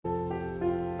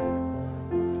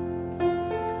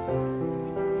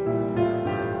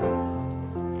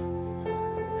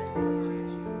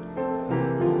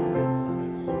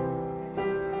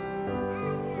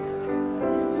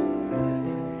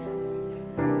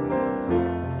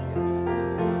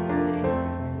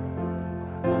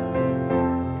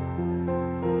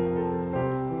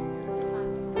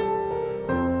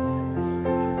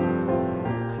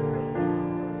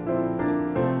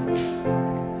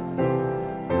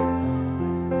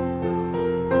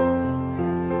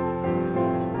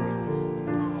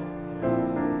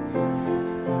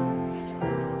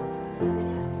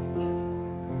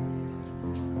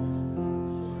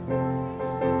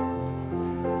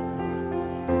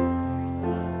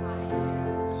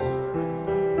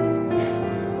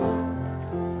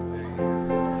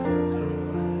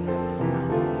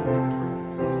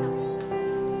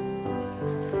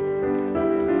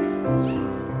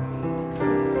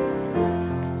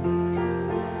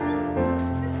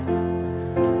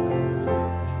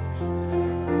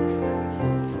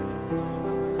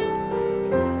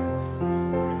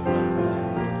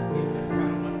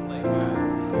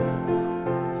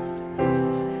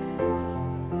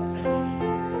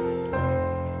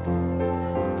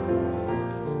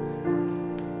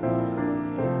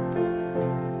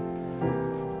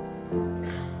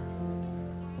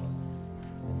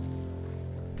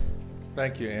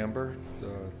Thank you, Amber.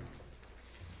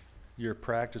 Your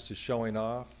practice is showing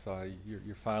off.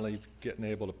 You're finally getting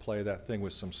able to play that thing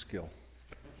with some skill.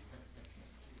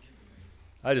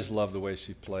 I just love the way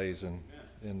she plays,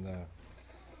 and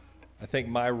I think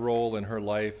my role in her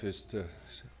life is to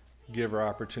give her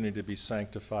opportunity to be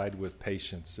sanctified with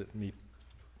patience. Me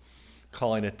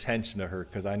calling attention to her,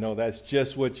 because I know that's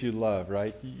just what you love,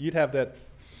 right? You'd have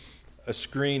a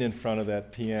screen in front of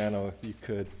that piano if you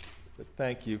could. But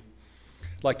thank you.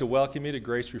 I'd like to welcome you to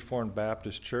Grace Reformed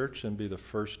Baptist Church and be the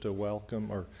first to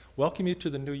welcome you to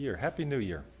the new year. Happy New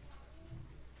Year.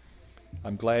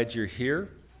 I'm glad you're here.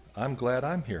 I'm glad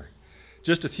I'm here.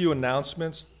 Just a few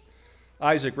announcements.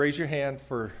 Isaac, raise your hand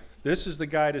for this is the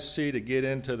guy to see to get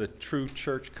into the True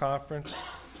Church Conference.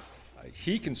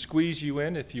 He can squeeze you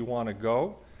in if you want to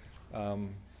go.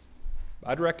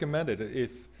 I'd recommend it.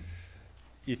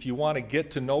 If you want to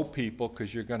get to know people,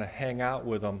 because you're going to hang out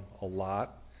with them a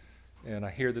lot, and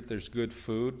I hear that there's good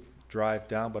food, drive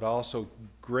down, but also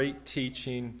great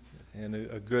teaching and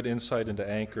a good insight into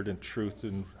Anchored in Truth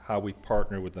and how we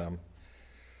partner with them.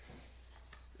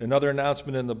 Another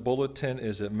announcement in the bulletin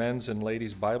is that men's and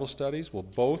ladies' Bible studies will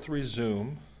both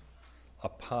resume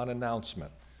upon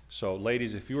announcement. So,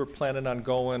 ladies, if you were planning on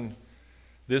going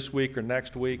this week or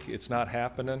next week, it's not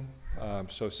happening.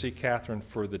 So see Catherine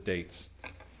for the dates.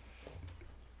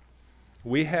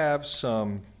 We have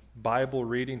some Bible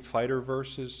reading fighter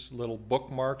verses, little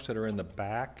bookmarks that are in the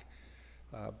back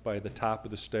by the top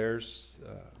of the stairs.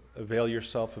 Avail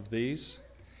yourself of these.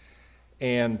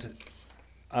 And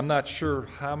I'm not sure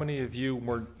how many of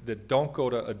you that don't go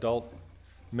to adult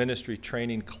ministry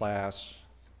training class,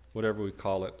 whatever we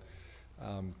call it,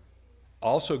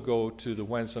 also go to the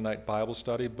Wednesday night Bible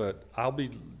study, but I'll be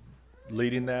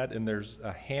leading that, and there's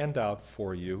a handout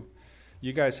for you.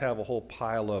 You guys have a whole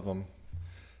pile of them.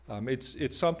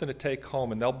 It's something to take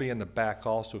home, and they'll be in the back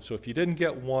also. So if you didn't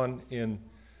get one in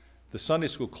the Sunday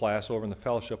school class over in the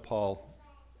fellowship hall,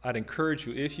 I'd encourage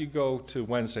you, if you go to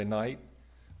Wednesday night,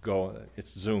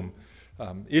 it's Zoom.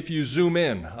 If you Zoom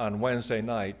in on Wednesday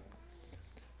night,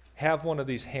 have one of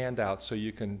these handouts so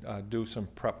you can do some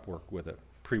prep work with it,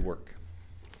 pre-work.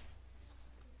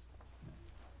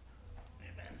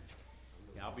 Amen.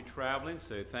 Yeah, I'll be traveling,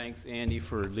 so thanks, Andy,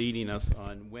 for leading us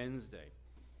on Wednesday.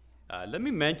 Let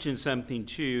me mention something,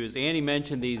 too. As Andy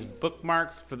mentioned these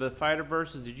bookmarks for the fighter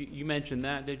verses, did you mention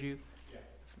that, did you? Yeah.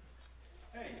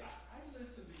 Hey, I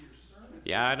listen to your sermon.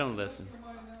 Yeah, I don't listen.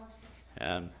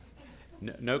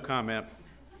 No comment.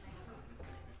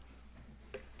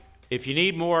 If you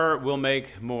need more, we'll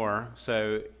make more.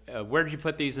 So where did you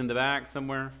put these in the back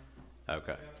somewhere?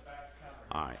 Okay.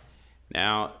 All right.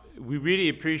 Now, we really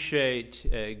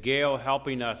appreciate Gail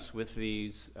helping us with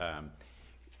these.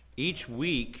 Each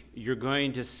week, you're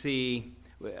going to see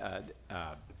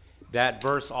that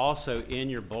verse also in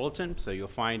your bulletin, so you'll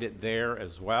find it there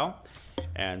as well.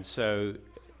 And so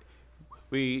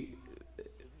we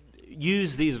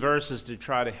use these verses to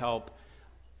try to help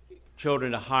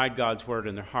children to hide God's word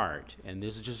in their heart. And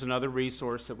this is just another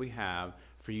resource that we have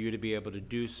for you to be able to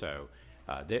do so.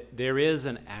 There is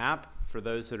an app for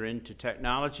those that are into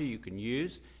technology you can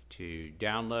use to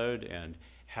download and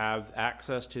have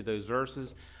access to those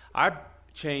verses. I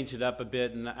changed it up a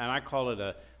bit, and I call it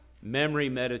a memory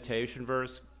meditation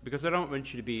verse, because I don't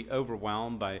want you to be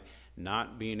overwhelmed by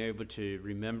not being able to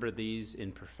remember these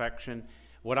in perfection.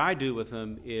 What I do with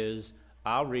them is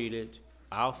I'll read it,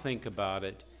 I'll think about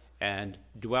it, and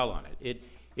dwell on it.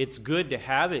 it's good to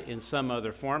have it in some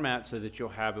other format so that you'll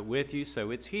have it with you. So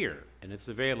it's here and it's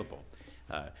available.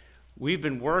 We've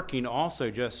been working also,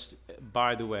 just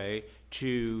by the way,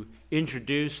 to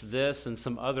introduce this and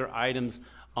some other items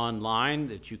online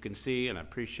that you can see, and I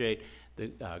appreciate the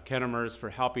Kennemers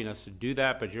for helping us to do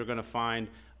that, but you're going to find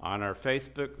on our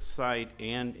Facebook site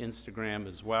and Instagram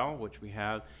as well, which we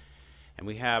have. And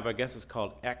we have, I guess it's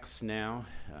called X now.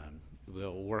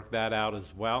 We'll work that out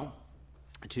as well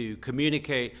to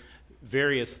communicate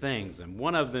various things. And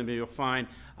one of them you'll find,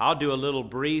 I'll do a little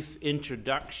brief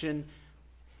introduction.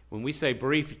 When we say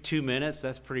brief, 2 minutes,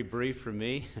 that's pretty brief for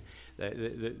me.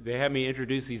 They have me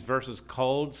introduce these verses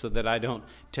cold so that I don't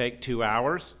take 2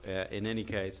 hours. In any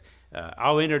case,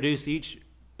 I'll introduce each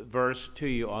verse to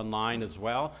you online as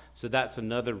well. So that's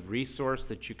another resource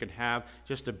that you can have,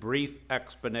 just a brief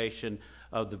explanation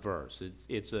of the verse.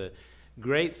 It's a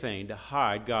great thing to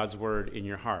hide God's word in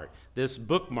your heart. This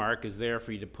bookmark is there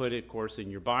for you to put it, of course,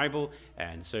 in your Bible.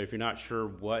 And so if you're not sure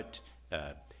what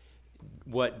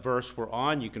verse we're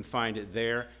on, you can find it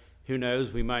there. Who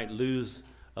knows, we might lose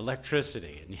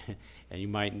electricity and you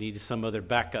might need some other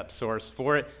backup source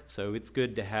for it. So it's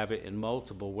good to have it in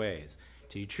multiple ways.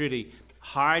 So you truly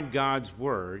hide God's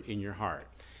word in your heart.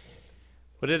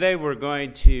 But today we're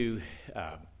going to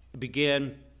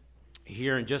begin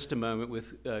here in just a moment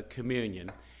with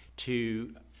communion.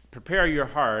 To prepare your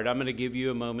heart, I'm going to give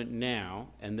you a moment now,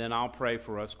 and then I'll pray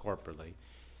for us corporately.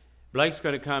 Blake's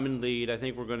going to come and lead. I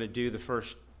think we're going to do the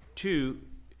first 2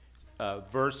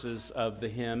 verses of the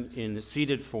hymn in the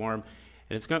seated form.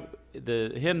 And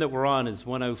the hymn that we're on is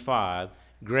 105,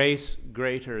 Grace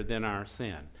Greater Than Our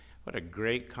Sin. What a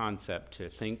great concept to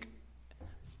think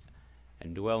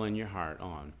and dwell in your heart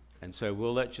on. And so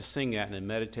we'll let you sing that in a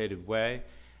meditative way.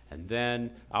 And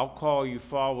then I'll call you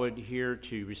forward here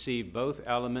to receive both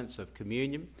elements of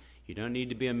communion. You don't need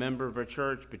to be a member of a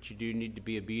church, but you do need to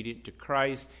be obedient to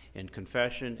Christ in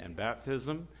confession and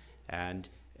baptism and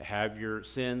have your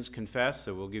sins confessed.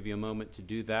 So we'll give you a moment to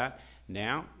do that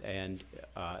now, and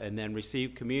then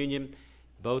receive communion.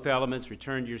 Both elements,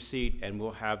 return to your seat, and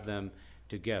we'll have them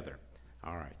together.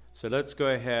 All right. So let's go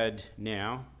ahead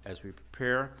now as we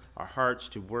prepare our hearts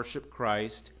to worship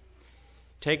Christ.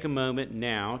 Take a moment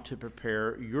now to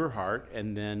prepare your heart,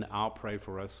 and then I'll pray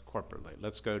for us corporately.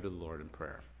 Let's go to the Lord in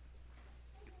prayer.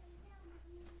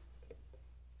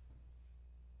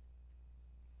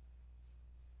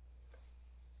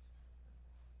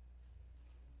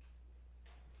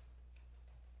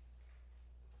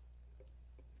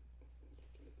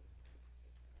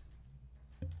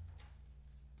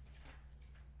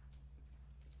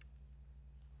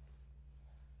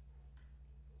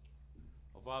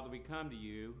 Father, we come to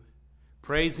you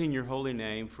praising your holy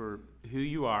name for who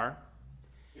you are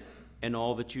and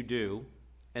all that you do,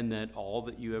 and that all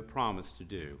that you have promised to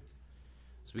do.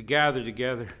 As we gather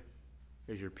together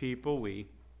as your people, we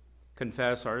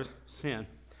confess our sin.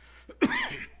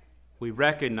 We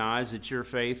recognize that you're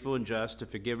faithful and just to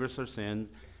forgive us our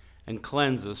sins and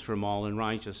cleanse us from all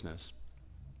unrighteousness.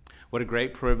 What a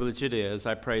great privilege it is.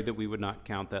 I pray that we would not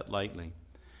count that lightly.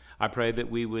 I pray that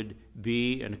we would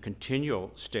be in a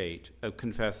continual state of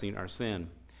confessing our sin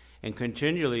and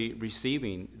continually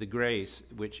receiving the grace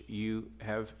which you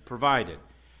have provided,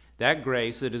 that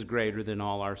grace that is greater than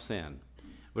all our sin.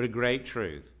 What a great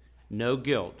truth. No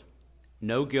guilt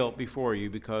before you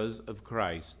because of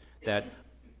Christ, that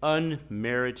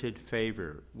unmerited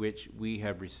favor which we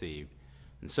have received.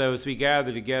 And so as we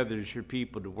gather together as your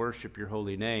people to worship your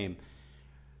holy name,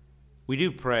 we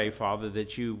do pray, Father,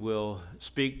 that you will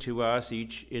speak to us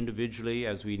each individually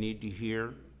as we need to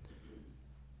hear.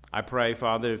 I pray,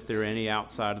 Father, if there are any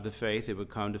outside of the faith, it would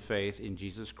come to faith in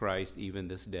Jesus Christ even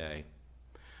this day.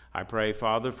 I pray,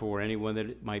 Father, for anyone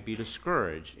that might be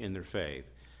discouraged in their faith.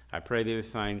 I pray they would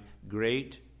find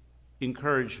great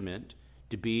encouragement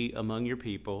to be among your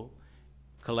people,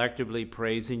 collectively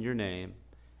praising your name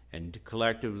and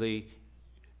collectively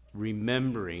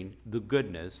remembering the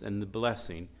goodness and the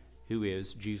blessing who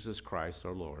is Jesus Christ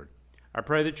our Lord. I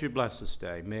pray that you bless us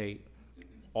today. May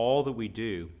all that we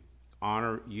do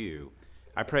honor you.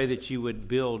 I pray that you would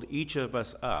build each of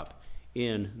us up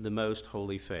in the most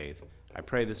holy faith. I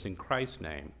pray this in Christ's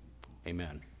name.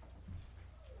 Amen.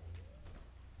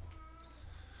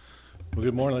 Well,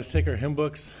 good morning. Let's take our hymn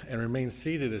books and remain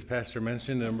seated, as Pastor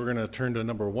mentioned, and we're going to turn to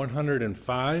number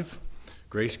 105,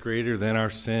 Grace Greater Than Our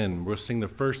Sin. We'll sing the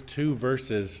first 2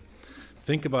 verses.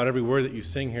 Think about every word that you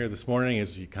sing here this morning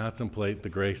as you contemplate the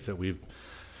grace that we've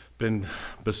been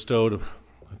bestowed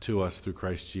to us through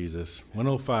Christ Jesus.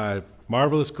 105,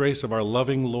 marvelous grace of our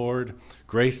loving Lord,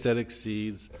 grace that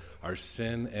exceeds our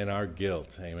sin and our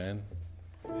guilt. Amen.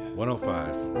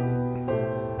 105.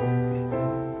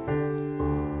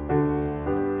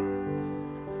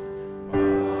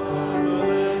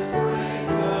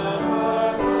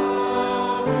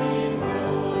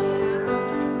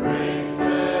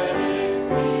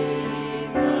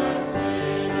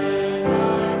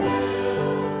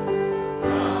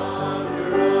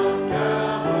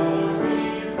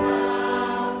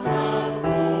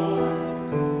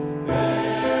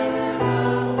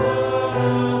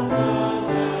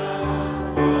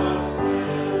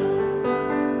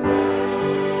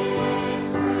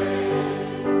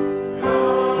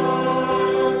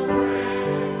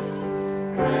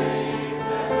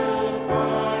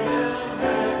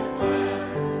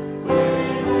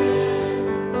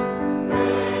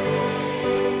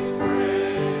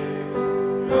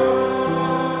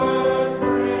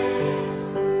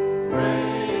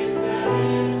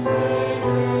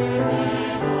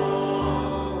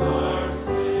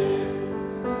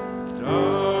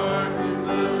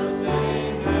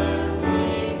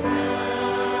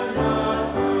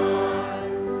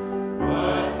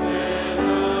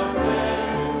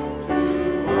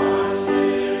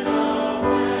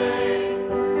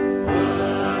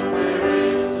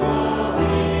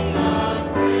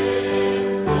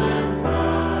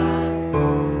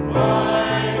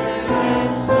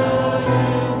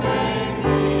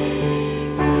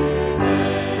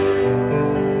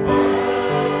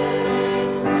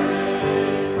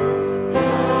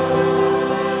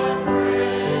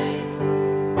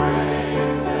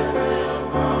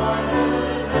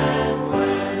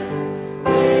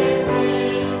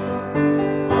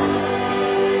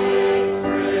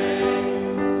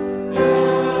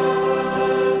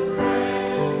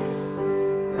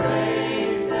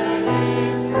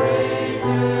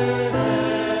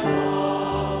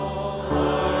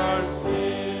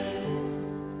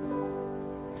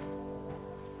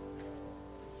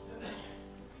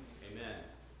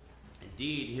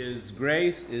 Indeed, his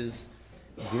grace is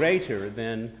greater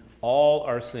than all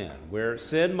our sin. Where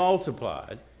sin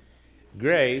multiplied,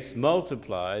 grace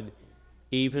multiplied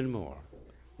even more.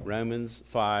 Romans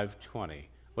 5:20.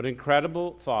 What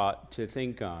incredible thought to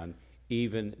think on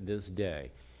even this day.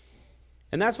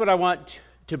 And that's what I want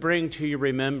to bring to your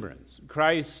remembrance.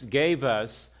 Christ gave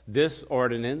us this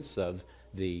ordinance of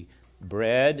the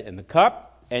bread and the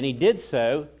cup, and he did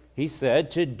so, he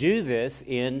said, to do this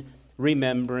in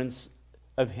remembrance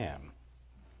of him.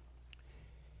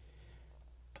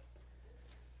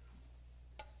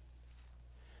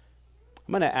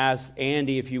 I'm going to ask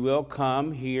Andy, if you will,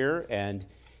 come here and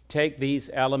take these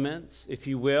elements, if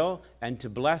you will, and to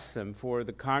bless them for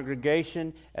the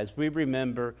congregation as we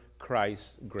remember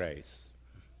Christ's grace.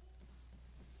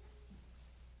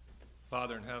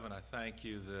 Father in heaven, I thank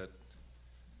you that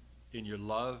in your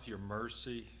love, your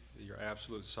mercy, your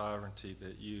absolute sovereignty,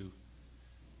 that you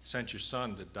sent your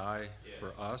Son to die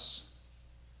for us,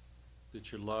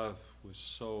 that your love was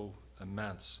so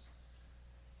immense.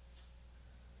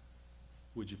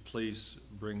 Would you please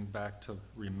bring back to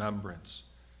remembrance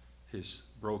his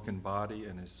broken body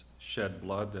and his shed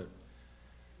blood that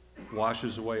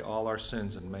washes away all our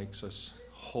sins and makes us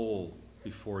whole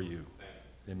before you.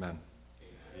 Amen.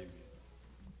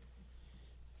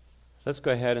 Let's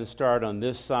go ahead and start on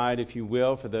this side, if you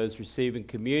will. For those receiving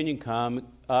communion, come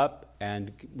up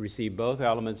and receive both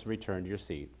elements and return to your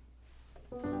seat.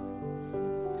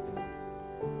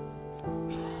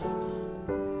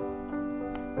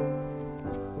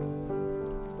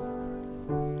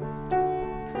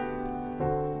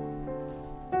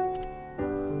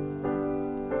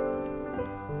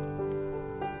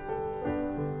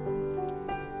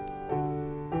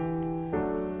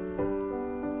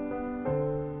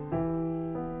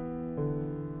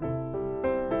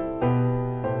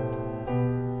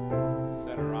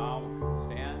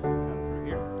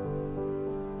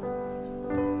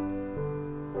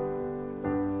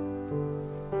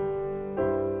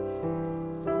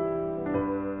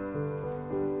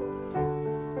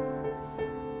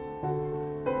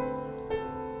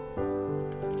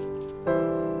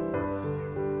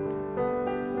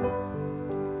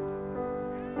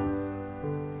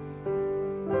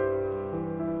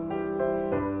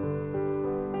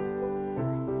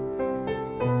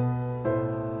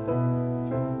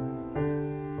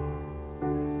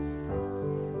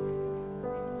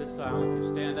 If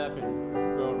you stand up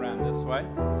and go around this way,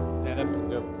 stand up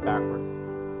and go backwards.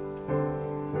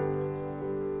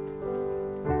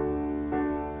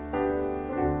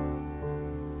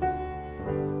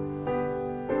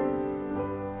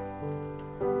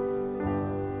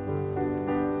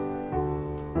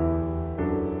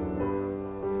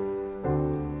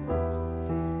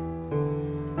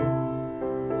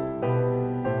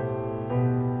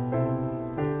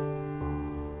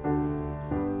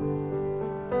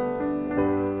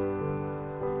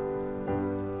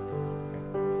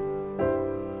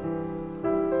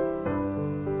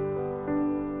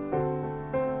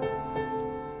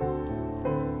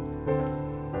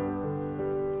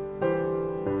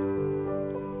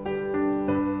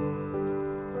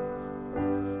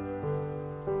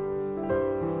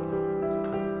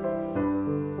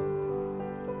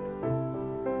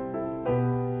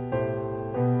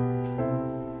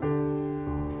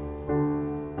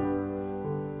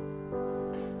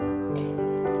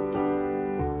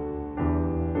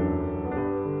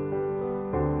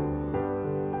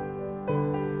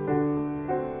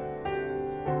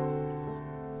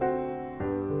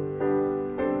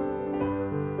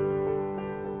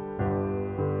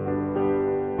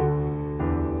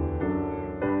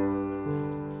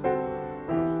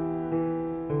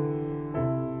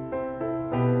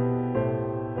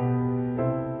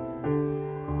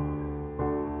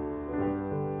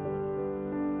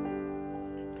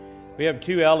 We have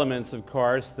two elements, of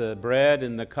course, the bread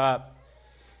and the cup.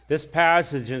 This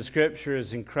passage in Scripture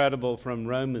is incredible from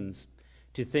Romans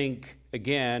to think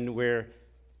again where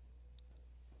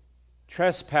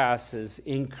trespasses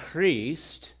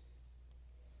increased,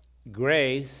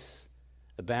 grace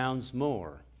abounds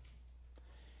more.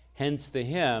 Hence the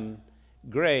hymn,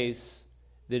 grace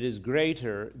that is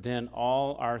greater than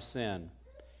all our sin.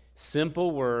 Simple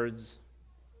words,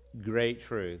 great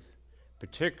truth,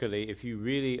 particularly if you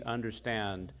really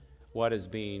understand what is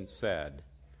being said.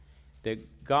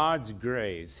 That God's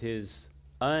grace, his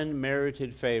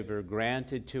unmerited favor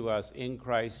granted to us in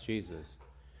Christ Jesus,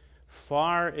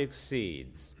 far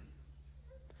exceeds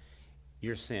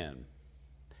your sin.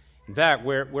 In fact,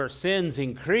 where sins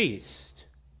increased,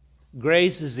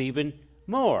 grace is even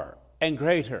more and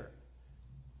greater.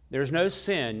 There's no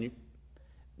sin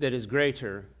that is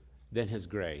greater than his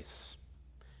grace.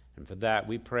 And for that,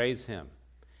 we praise him.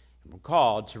 And we're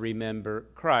called to remember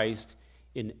Christ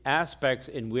in aspects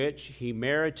in which he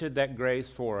merited that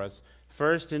grace for us,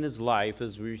 first in his life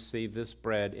as we receive this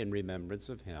bread in remembrance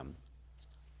of him.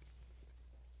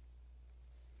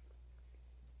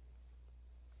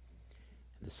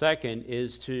 The second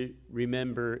is to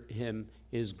remember him,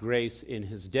 his grace in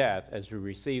his death, as we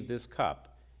receive this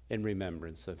cup in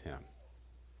remembrance of him.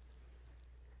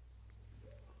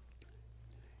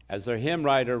 As our hymn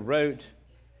writer wrote,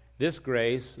 this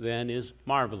grace then is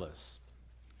marvelous.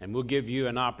 And we'll give you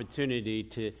an opportunity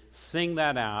to sing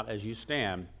that out as you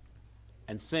stand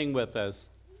and sing with us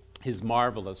his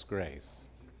marvelous grace.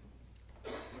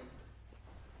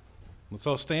 Let's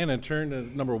all stand and turn to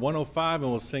number 105,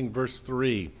 and we'll sing verse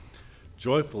 3.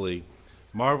 Joyfully,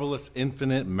 marvelous,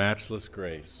 infinite, matchless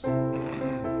grace.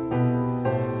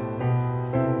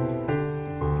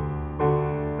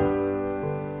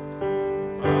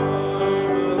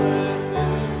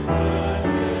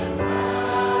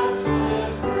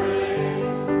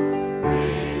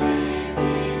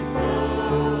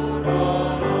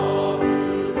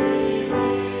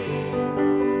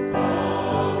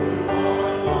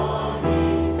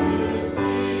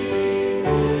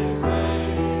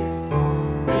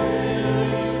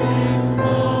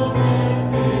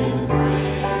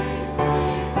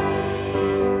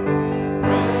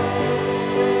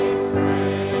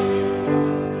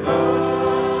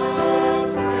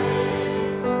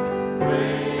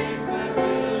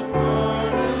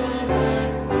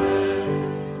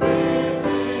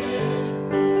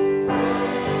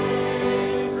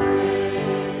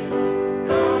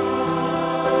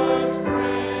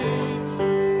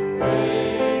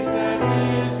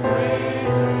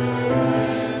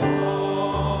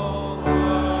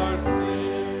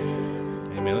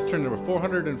 Turn to number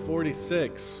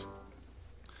 446.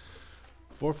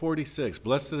 446.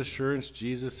 Blessed assurance,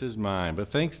 Jesus is mine. But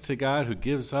thanks to God who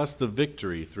gives us the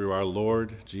victory through our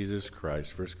Lord Jesus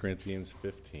Christ. 1 Corinthians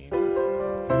 15.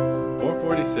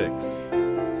 446.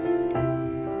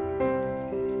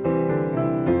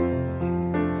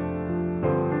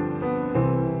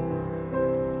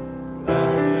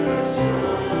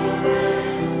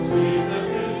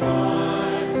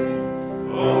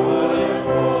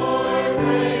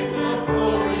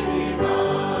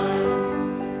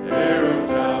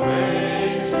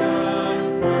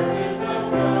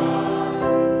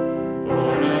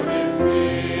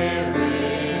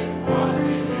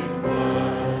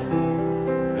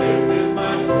 This is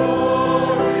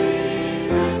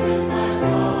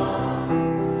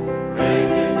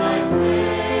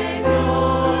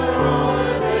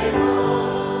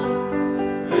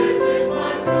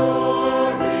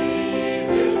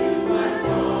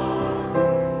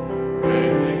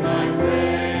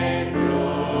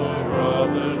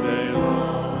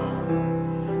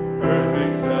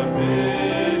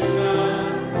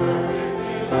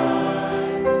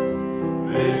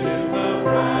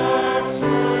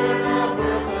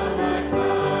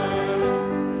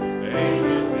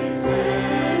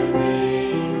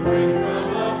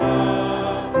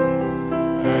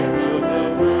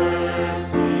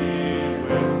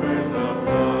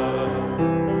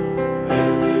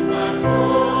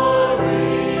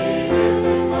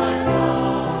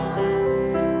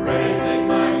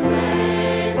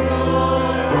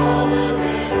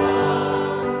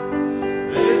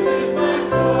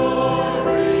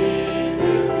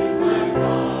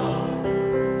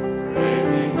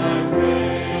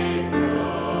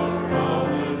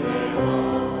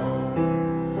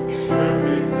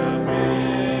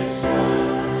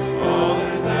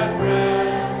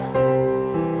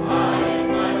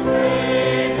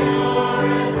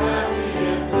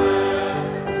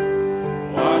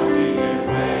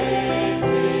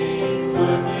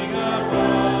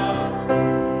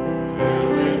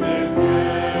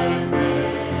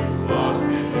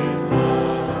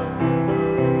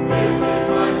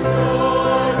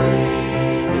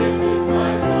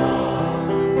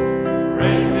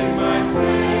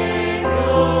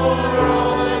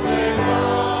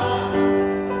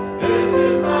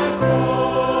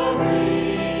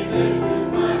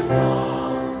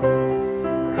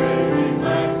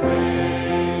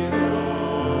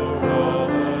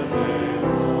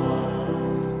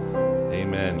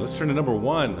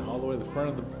 1, all the way to the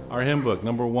front of our hymn book.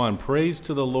 Number 1, praise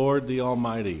to the Lord the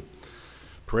Almighty.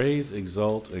 Praise,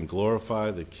 exalt, and glorify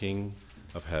the King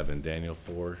of heaven. Daniel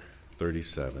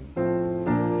 4:37.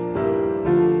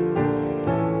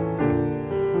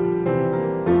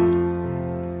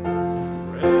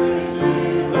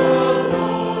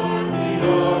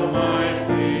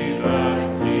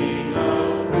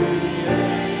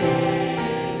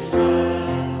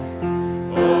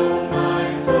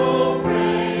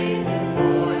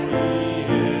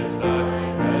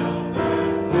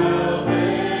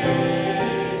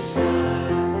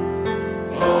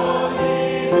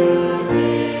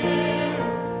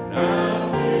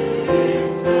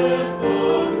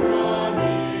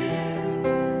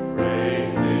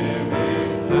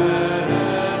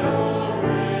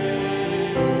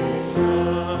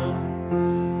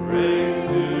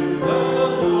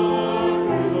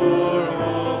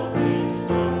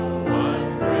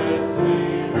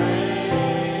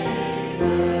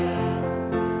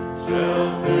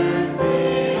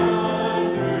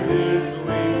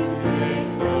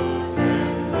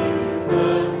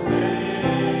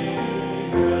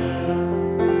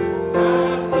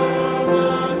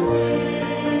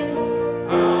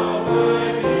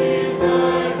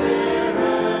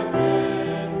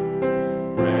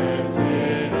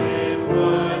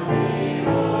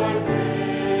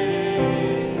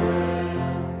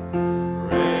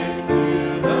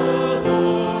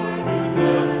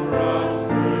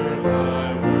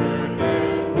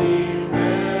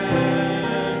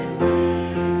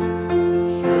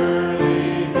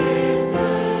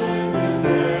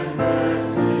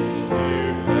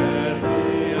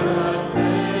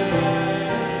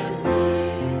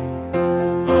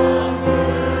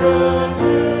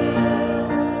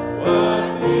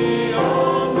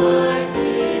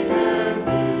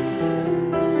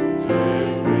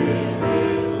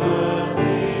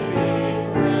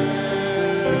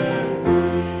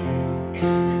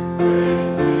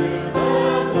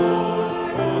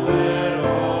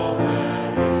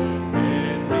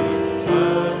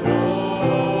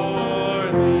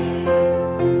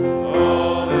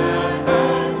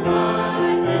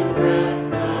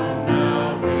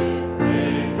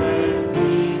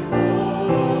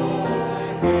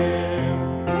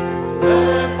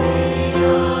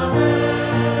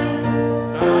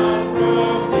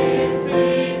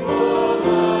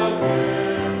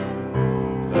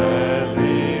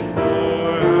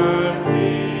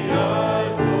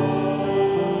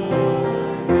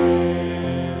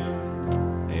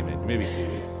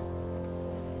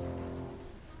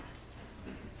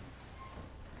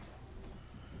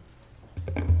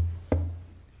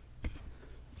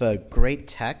 The great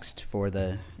text for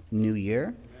the new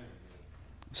year,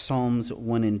 Psalms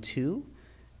 1 and 2,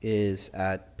 is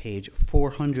at page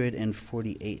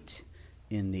 448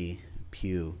 in the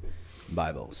Pew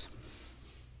Bibles.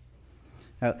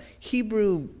 Now,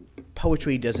 Hebrew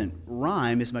poetry doesn't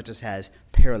rhyme as much as has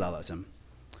parallelism.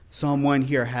 Psalm 1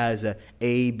 here has a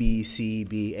A, B, C,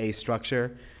 B, A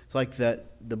structure. It's like the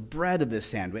bread of this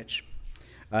sandwich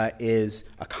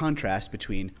is a contrast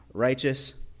between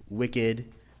righteous,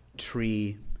 wicked,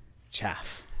 tree,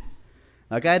 chaff.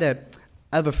 Like I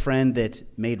have a friend that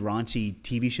made raunchy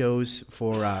TV shows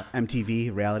for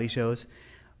MTV, reality shows,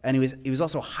 and he was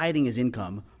also hiding his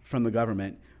income from the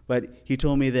government, but he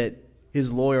told me that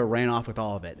his lawyer ran off with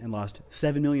all of it and lost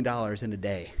 $7 million in a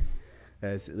day.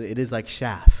 It is like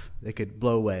chaff that could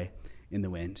blow away in the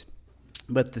wind.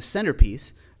 But the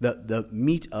centerpiece, the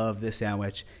meat of this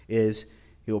sandwich, is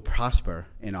he will prosper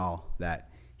in all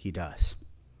that he does.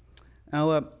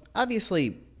 Now,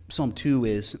 obviously, Psalm 2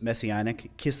 is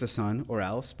messianic, kiss the Son or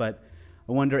else, but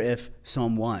I wonder if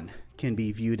Psalm 1 can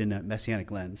be viewed in a messianic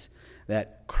lens,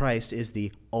 that Christ is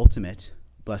the ultimate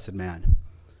blessed man.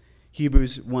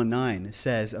 Hebrews 1:9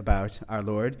 says about our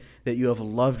Lord that you have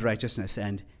loved righteousness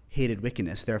and hated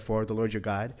wickedness. Therefore, the Lord your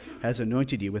God has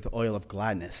anointed you with oil of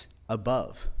gladness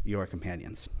above your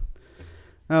companions.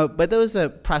 But those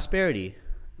prosperity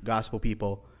gospel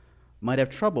people might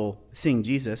have trouble seeing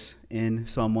Jesus in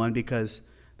Psalm 1 because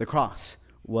the cross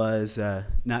was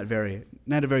not a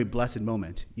very blessed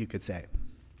moment, you could say.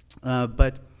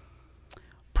 But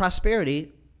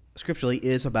prosperity, scripturally,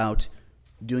 is about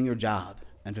doing your job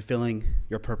and fulfilling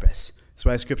your purpose. That's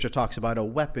why Scripture talks about a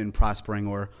weapon prospering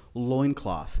or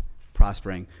loincloth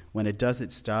prospering when it does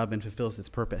its job and fulfills its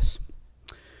purpose.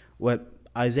 What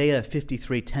Isaiah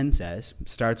 53:10 says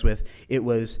starts with, it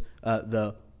was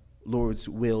the Lord's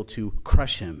will to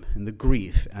crush him, and the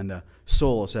grief and the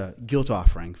soul as a guilt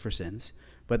offering for sins.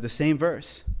 But the same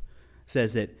verse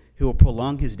says that he will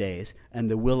prolong his days, and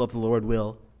the will of the Lord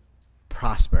will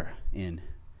prosper in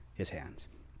his hand.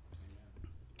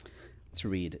 to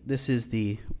read. This is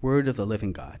the word of the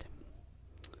living God.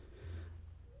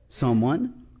 Psalm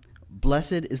 1.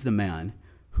 Blessed is the man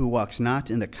who walks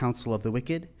not in the counsel of the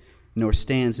wicked, nor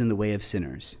stands in the way of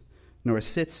sinners, nor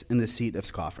sits in the seat of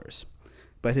scoffers.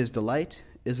 But his delight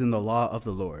is in the law of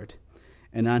the Lord,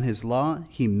 and on his law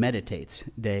he meditates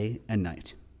day and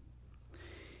night.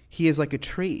 He is like a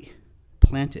tree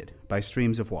planted by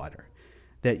streams of water,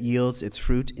 that yields its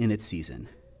fruit in its season,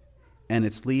 and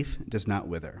its leaf does not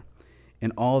wither.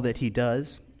 In all that he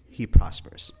does, he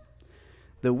prospers.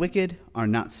 The wicked are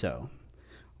not so,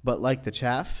 but like the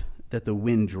chaff that the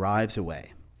wind drives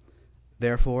away.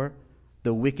 Therefore,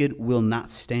 the wicked will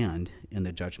not stand in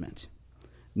the judgment,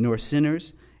 nor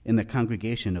sinners in the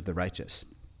congregation of the righteous.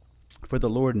 For the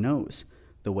Lord knows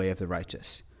the way of the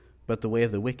righteous, but the way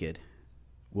of the wicked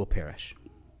will perish.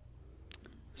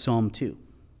 Psalm 2.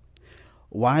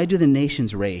 Why do the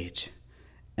nations rage,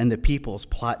 and the peoples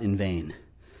plot in vain?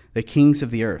 The kings of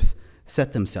the earth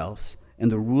set themselves,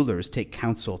 and the rulers take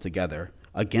counsel together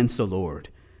against the Lord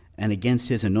and against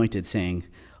his anointed, saying,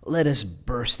 Let us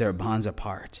burst their bonds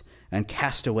apart and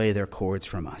cast away their cords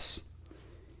from us.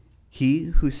 He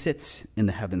who sits in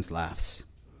the heavens laughs.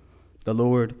 The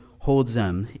Lord holds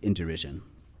them in derision.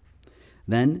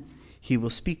 Then he will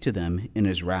speak to them in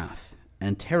his wrath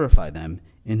and terrify them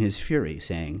in his fury,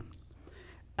 saying,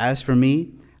 As for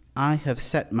me, I have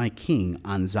set my king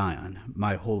on Zion,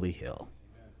 my holy hill.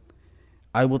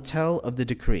 I will tell of the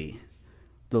decree.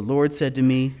 The Lord said to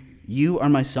me, You are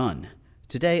my son.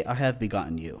 Today I have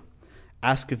begotten you.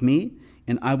 Ask of me,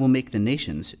 and I will make the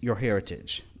nations your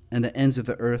heritage, and the ends of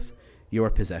the earth your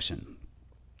possession.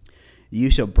 You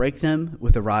shall break them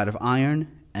with a rod of iron,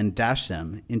 and dash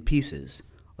them in pieces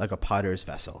like a potter's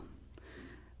vessel.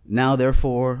 Now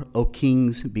therefore, O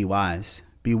kings, be wise.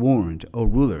 Be warned, O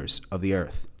rulers of the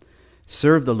earth.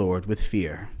 Serve the Lord with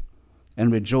fear,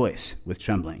 and rejoice with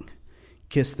trembling.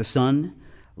 Kiss the Son,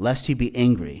 lest he be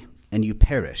angry, and you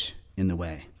perish in the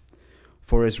way.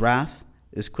 For his wrath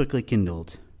is quickly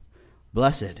kindled.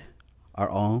 Blessed are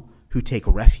all who take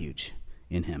refuge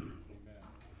in him.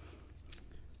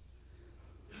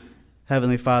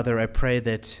 Heavenly Father, I pray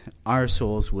that our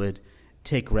souls would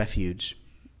take refuge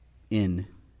in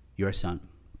your Son,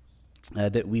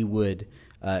 that we would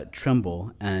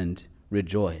tremble and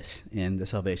rejoice in the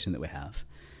salvation that we have.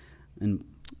 And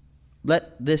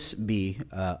let this be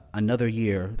another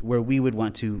year where we would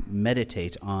want to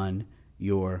meditate on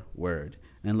your word,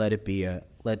 and let it be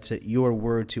let your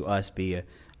word to us be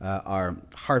our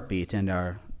heartbeat and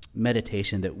our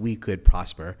meditation, that we could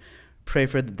prosper. Pray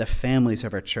for the families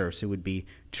of our church. It would be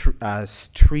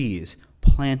trees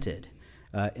planted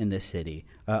in this city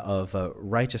of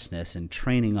righteousness, and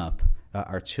training up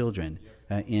our children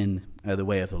in the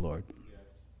way of the Lord.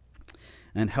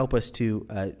 And help us to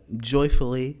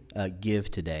joyfully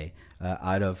give today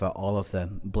out of all of the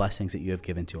blessings that you have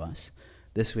given to us.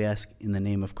 This we ask in the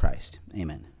name of Christ.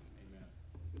 Amen.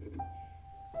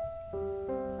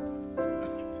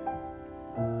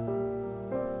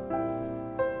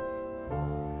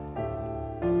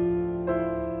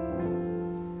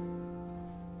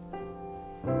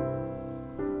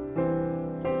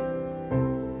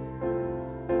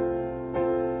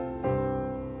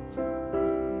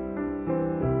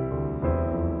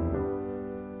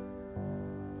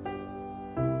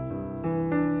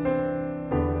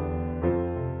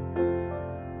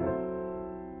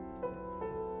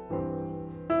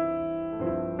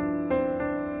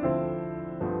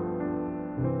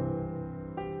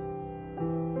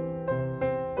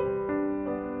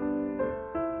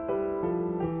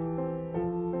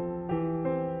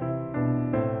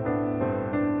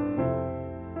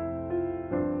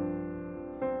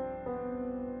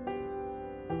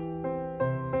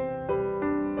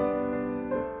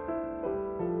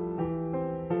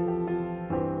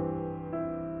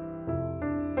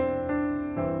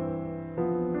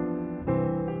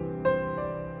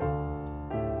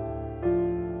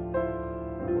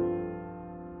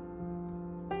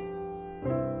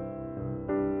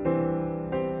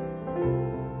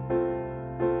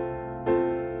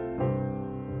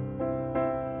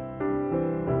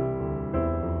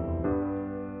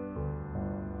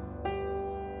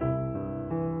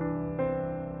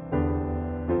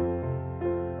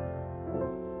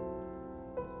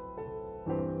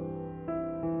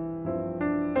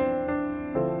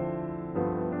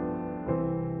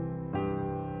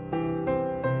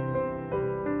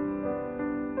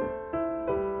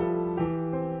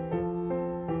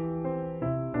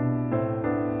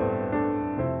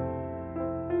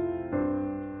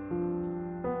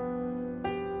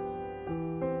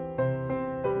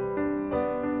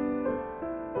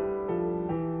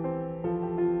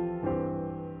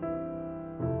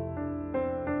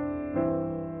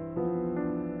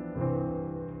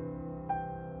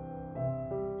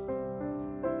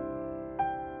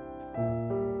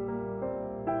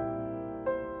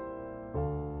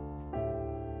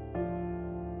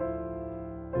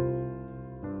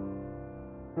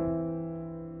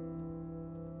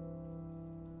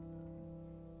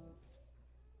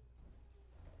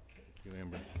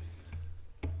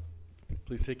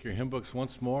 Please take your hymn books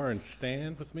once more and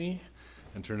stand with me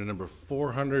and turn to number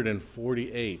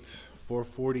 448.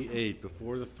 448,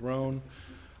 before the throne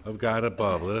of God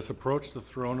above. Let us approach the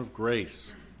throne of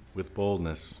grace with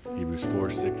boldness. Hebrews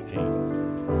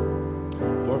 4:16.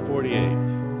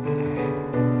 448.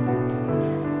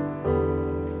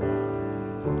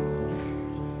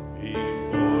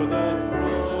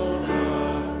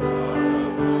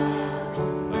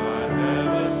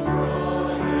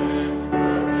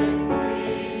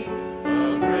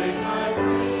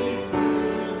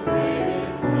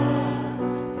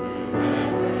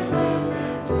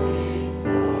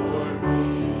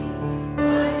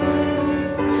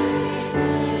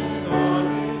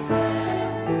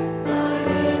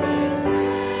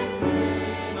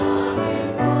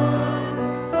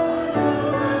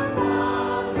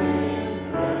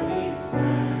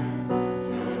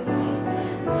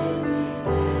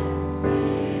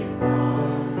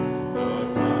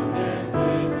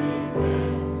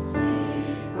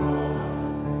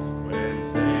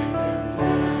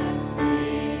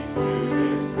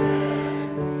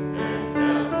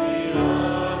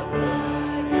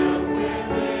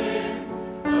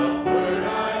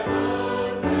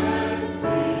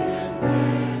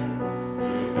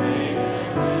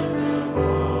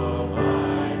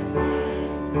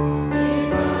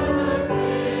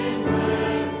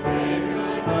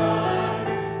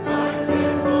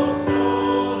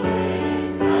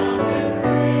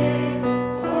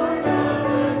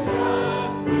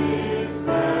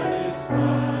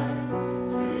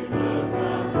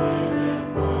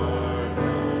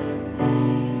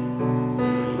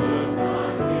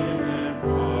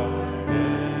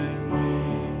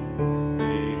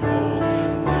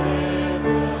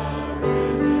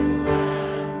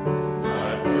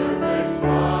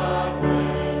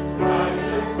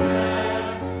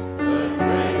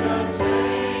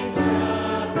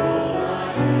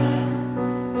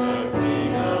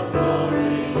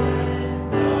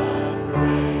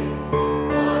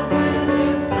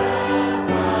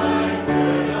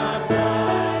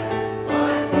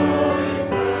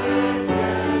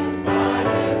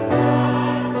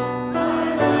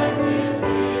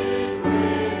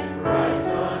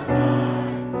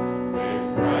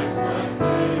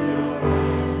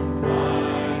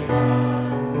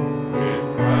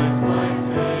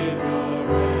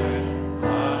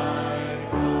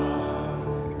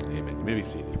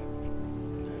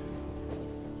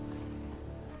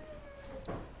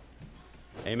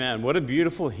 Amen. What a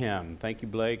beautiful hymn. Thank you,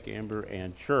 Blake, Amber,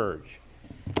 and church.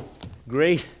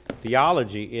 Great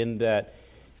theology in that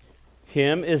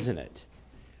hymn, isn't it?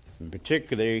 And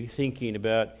particularly thinking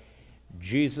about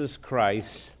Jesus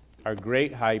Christ, our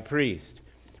great high priest.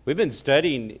 We've been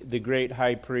studying the great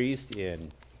high priest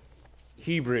in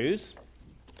Hebrews,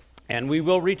 and we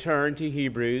will return to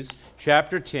Hebrews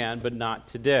chapter 10, but not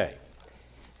today.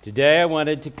 Today I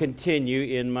wanted to continue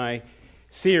in my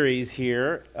series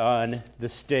here on the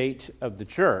state of the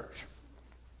church.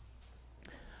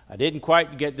 I didn't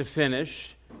quite get to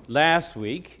finish last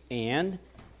week, and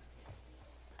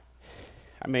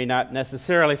I may not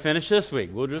necessarily finish this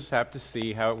week. We'll just have to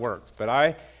see how it works. But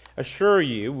I assure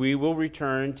you, we will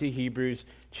return to Hebrews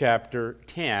chapter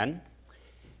 10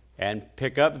 and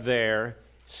pick up there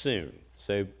soon.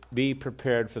 So be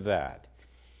prepared for that.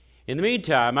 In the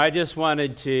meantime, I just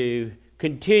wanted to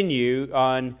continue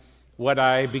on what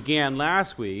I began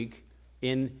last week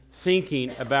in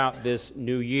thinking about this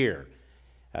new year.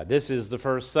 This is the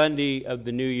first Sunday of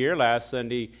the new year. Last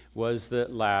Sunday was the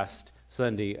last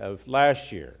Sunday of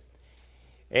last year.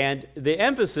 And the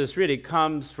emphasis really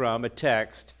comes from a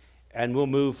text, and we'll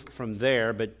move from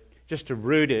there, but just to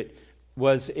root it,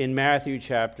 was in Matthew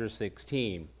chapter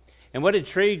 16. And what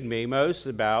intrigued me most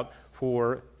about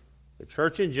for the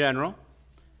church in general,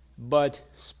 but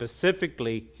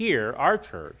specifically here, our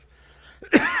church,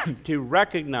 to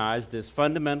recognize this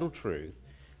fundamental truth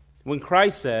when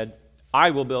Christ said,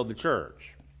 I will build the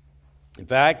church. In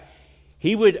fact,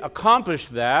 he would accomplish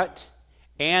that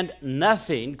and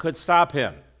nothing could stop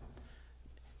him.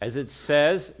 As it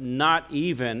says, not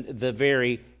even the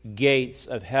very gates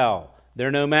of hell. They're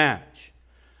no match.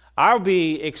 I'll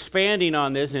be expanding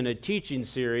on this in a teaching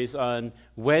series on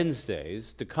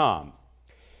Wednesdays to come,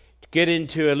 to get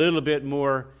into a little bit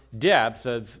more depth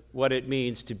of what it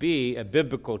means to be a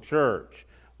biblical church,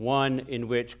 one in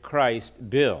which Christ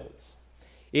builds.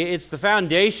 It's the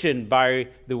foundation, by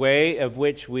the way, of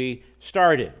which we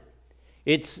started.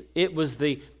 It was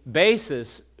the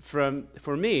basis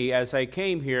for me as I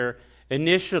came here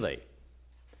initially,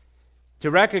 to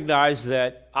recognize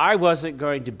that I wasn't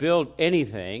going to build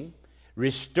anything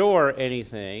restore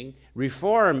anything,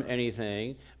 reform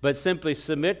anything, but simply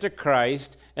submit to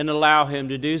Christ and allow him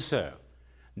to do so.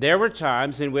 There were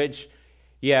times in which,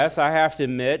 yes, I have to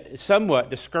admit,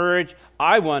 somewhat discouraged.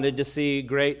 I wanted to see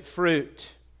great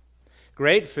fruit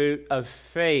of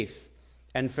faith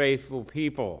and faithful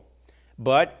people.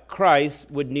 But Christ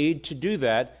would need to do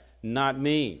that, not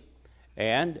me.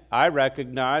 And I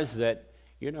recognize that,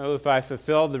 if I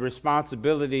fulfill the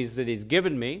responsibilities that he's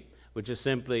given me, which is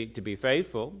simply to be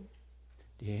faithful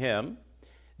to him,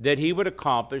 that he would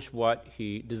accomplish what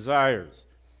he desires.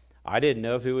 I didn't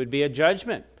know if it would be a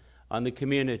judgment on the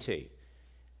community,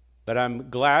 but I'm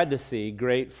glad to see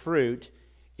great fruit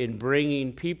in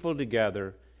bringing people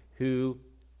together who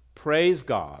praise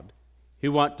God,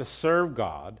 who want to serve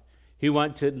God, who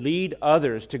want to lead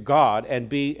others to God and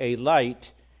be a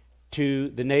light to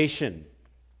the nation.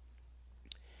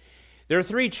 There are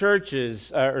three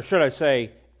churches, or should I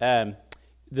say, in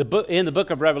the book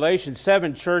of Revelation,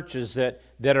 7 churches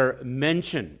that are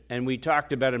mentioned, and we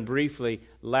talked about them briefly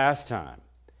last time.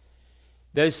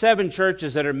 Those 7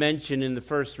 churches that are mentioned in the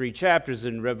first 3 chapters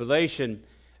in Revelation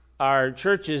are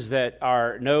churches that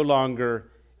are no longer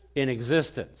in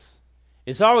existence.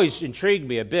 It's always intrigued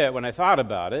me a bit when I thought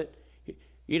about it.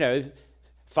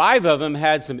 5 of them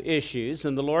had some issues,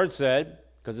 and the Lord said,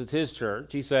 because it's his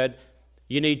church, he said,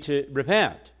 you need to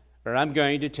repent, or I'm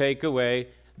going to take away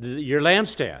your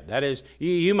lampstand. That is,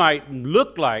 you might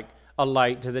look like a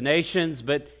light to the nations,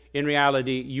 but in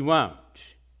reality, you won't.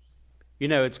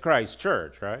 It's Christ's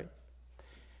church, right?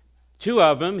 2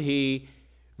 of them, he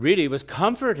really was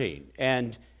comforting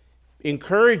and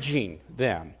encouraging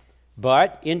them.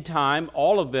 But in time,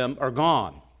 all of them are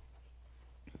gone.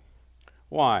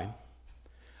 Why?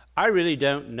 I really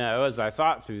don't know as I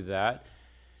thought through that.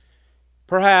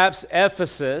 Perhaps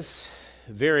Ephesus,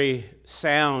 very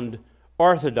sound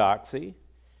orthodoxy,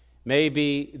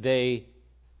 maybe they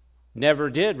never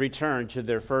did return to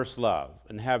their first love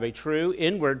and have a true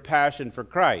inward passion for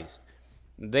Christ.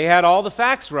 They had all the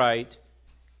facts right,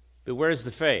 but where's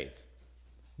the faith?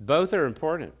 Both are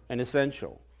important and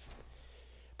essential.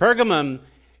 Pergamum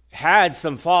had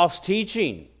some false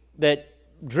teaching that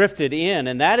drifted in,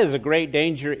 and that is a great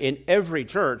danger in every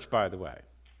church, by the way.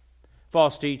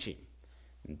 False teaching.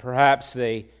 And perhaps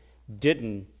they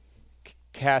didn't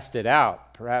cast it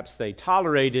out. Perhaps they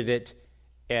tolerated it,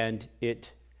 and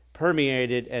it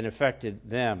permeated and affected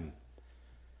them.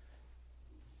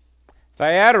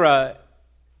 Thyatira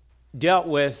dealt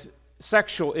with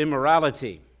sexual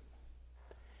immorality,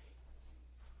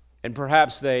 and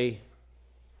perhaps they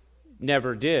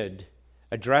never did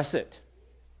address it.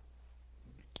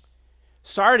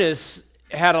 Sardis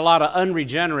had a lot of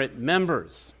unregenerate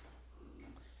members,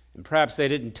 and perhaps they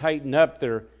didn't tighten up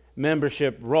their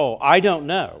membership roll. I don't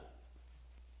know.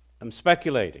 I'm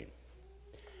speculating.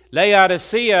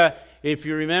 Laodicea, if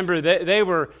you remember, they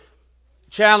were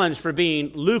challenged for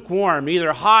being lukewarm,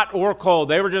 either hot or cold.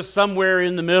 They were just somewhere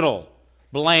in the middle,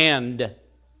 bland.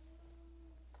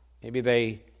 Maybe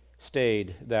they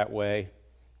stayed that way.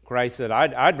 Christ said,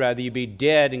 I'd rather you be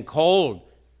dead and cold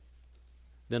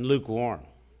than lukewarm.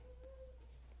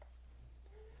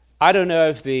 I don't know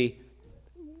if the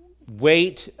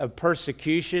weight of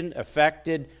persecution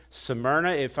affected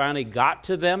Smyrna. It finally got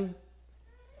to them,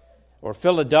 or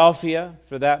Philadelphia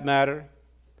for that matter.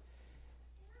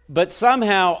 But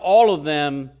somehow all of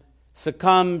them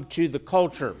succumbed to the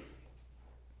culture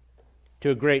to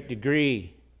a great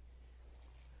degree.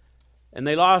 And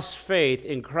they lost faith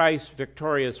in Christ's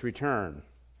victorious return.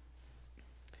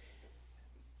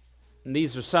 And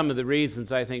these are some of the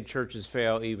reasons I think churches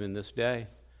fail even this day,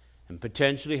 and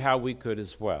potentially how we could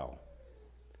as well.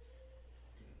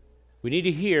 We need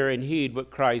to hear and heed what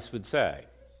Christ would say,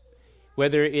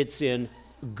 whether it's in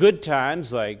good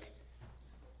times like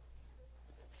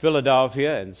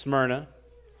Philadelphia and Smyrna,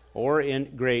 or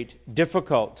in great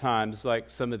difficult times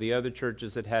like some of the other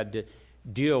churches that had to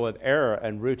deal with error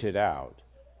and root it out.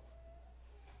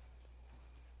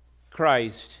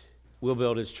 Christ will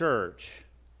build his church,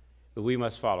 but we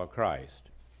must follow Christ.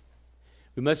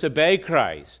 We must obey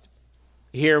Christ,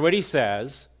 hear what he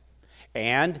says,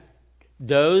 and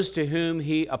those to whom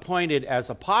he appointed as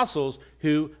apostles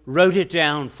who wrote it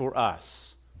down for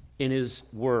us in his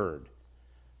word.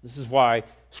 This is why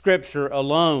Scripture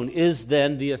alone is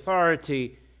then the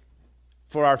authority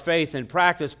for our faith and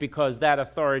practice, because that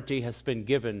authority has been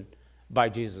given by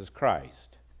Jesus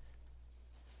Christ.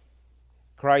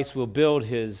 Christ will build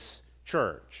his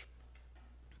church.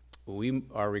 We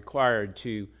are required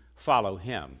to follow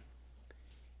him,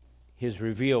 his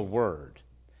revealed word.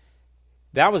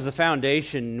 That was the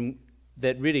foundation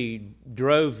that really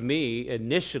drove me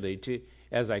initially to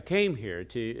as I came here,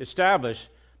 to establish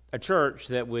a church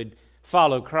that would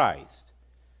follow Christ.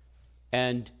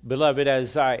 And beloved,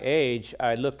 as I age,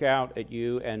 I look out at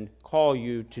you and call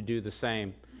you to do the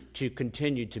same, to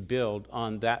continue to build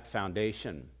on that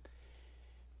foundation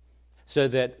so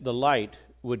that the light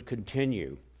would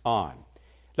continue on.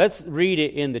 Let's read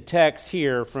it in the text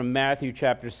here from Matthew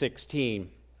chapter 16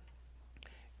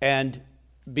 and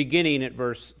beginning at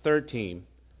verse 13.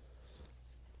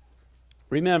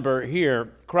 Remember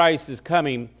here, Christ is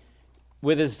coming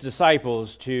with his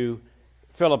disciples to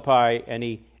Philippi, and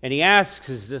he asks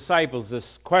his disciples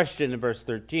this question in verse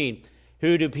 13,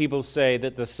 who do people say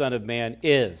that the Son of Man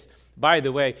is? By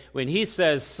the way, when he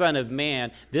says Son of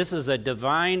Man, this is a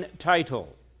divine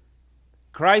title.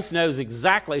 Christ knows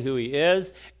exactly who he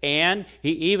is, and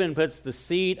he even puts the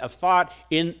seed of thought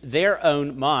in their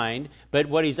own mind. But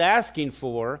what he's asking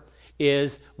for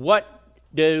is, what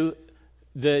do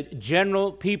the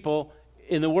general people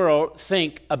in the world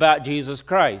think about Jesus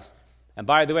Christ? And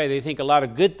by the way, they think a lot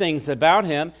of good things about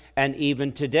him, and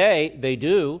even today they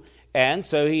do. And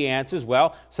so he answers,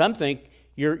 well, some think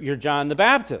you're John the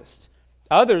Baptist.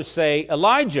 Others say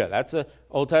Elijah, that's an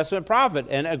Old Testament prophet,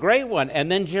 and a great one.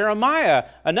 And then Jeremiah,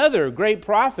 another great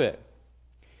prophet.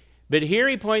 But here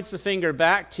he points the finger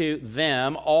back to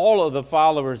them, all of the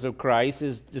followers of Christ,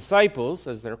 his disciples,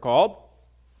 as they're called.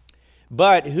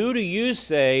 But who do you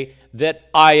say that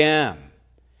I am?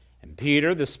 And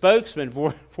Peter, the spokesman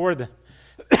for them,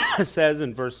 says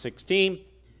in verse 16,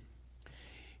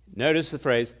 notice the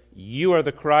phrase, you are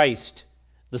the Christ,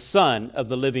 the Son of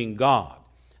the living God.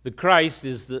 The Christ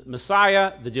is the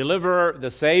Messiah, the deliverer,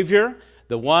 the Savior,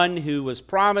 the one who was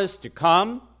promised to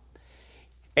come.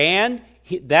 And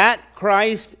that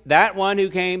Christ, that one who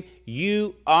came,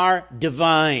 you are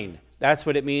divine. That's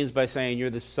what it means by saying you're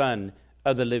the Son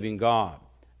of the living God.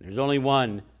 There's only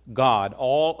one God.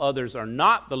 All others are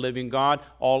not the living God.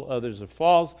 All others are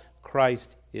false.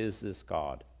 Christ is this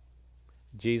God.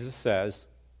 Jesus says,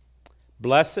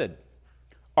 blessed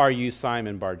are you,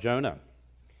 Simon Bar-Jonah.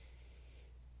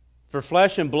 For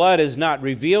flesh and blood has not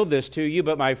revealed this to you,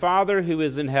 but my Father who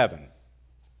is in heaven.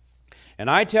 And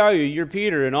I tell you, you're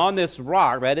Peter, and on this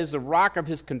rock, that is the rock of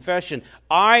his confession,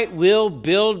 I will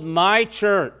build my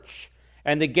church,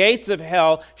 and the gates of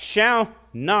hell shall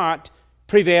not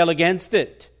prevail against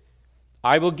it.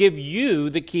 I will give you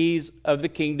the keys of the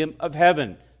kingdom of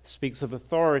heaven. Speaks of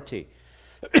authority.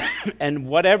 And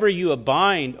whatever you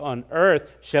bind on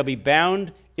earth shall be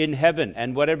bound in heaven,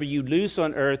 and whatever you loose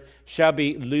on earth shall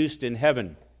be loosed in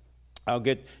heaven. I'll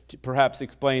get to perhaps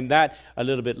explain that a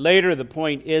little bit later. The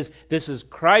point is, this is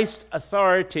Christ's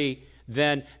authority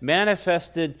then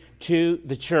manifested to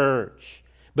the church.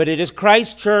 But it is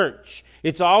Christ's church.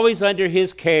 It's always under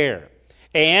his care.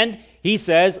 And he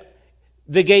says,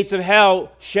 the gates of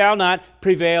hell shall not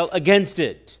prevail against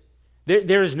it.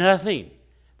 There is nothing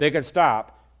that can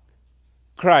stop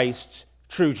Christ's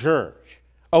true church.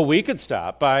 Oh, we could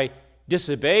stop by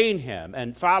disobeying him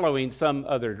and following some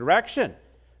other direction.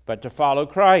 But to follow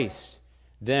Christ,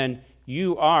 then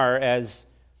you are, as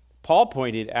Paul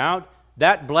pointed out,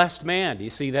 that blessed man. Do you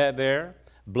see that there?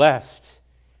 Blessed.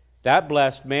 That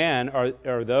blessed man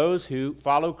are those who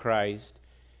follow Christ,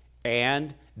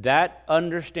 and that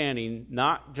understanding,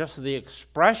 not just the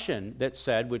expression that's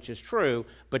said, which is true,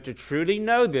 but to truly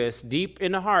know this deep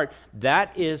in the heart,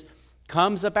 that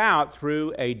comes about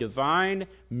through a divine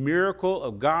miracle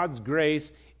of God's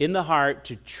grace in the heart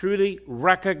to truly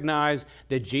recognize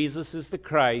that Jesus is the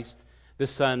Christ, the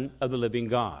Son of the living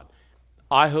God.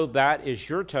 I hope that is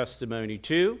your testimony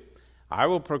too. I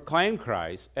will proclaim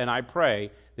Christ, and I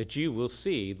pray that you will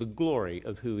see the glory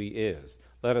of who he is.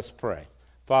 Let us pray.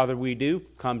 Father, we do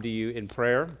come to you in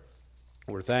prayer.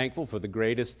 We're thankful for the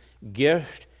greatest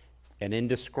gift, an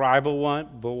indescribable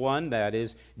one, that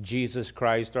is Jesus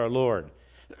Christ our Lord.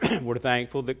 We're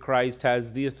thankful that Christ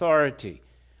has the authority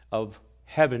of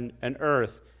heaven and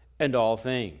earth and all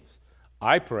things.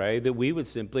 I pray that we would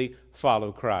simply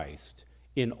follow Christ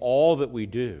in all that we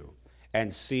do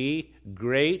and see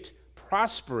great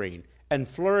prospering and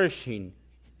flourishing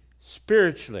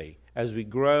spiritually as we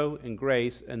grow in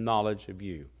grace and knowledge of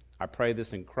you. I pray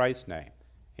this in Christ's name.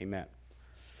 Amen.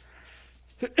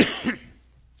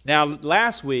 Now,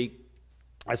 last week,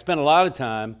 I spent a lot of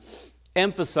time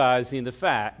emphasizing the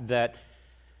fact that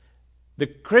the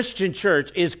Christian church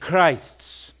is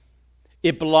Christ's.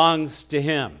 It belongs to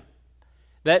him.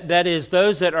 That is,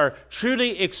 those that are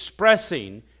truly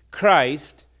expressing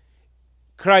Christ,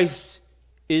 Christ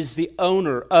is the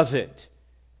owner of it.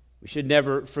 We should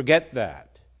never forget that.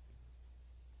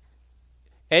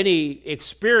 Any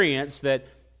experience that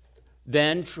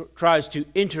then tries to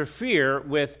interfere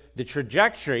with the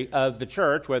trajectory of the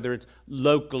church, whether it's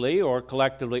locally or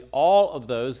collectively, all of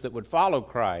those that would follow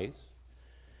Christ,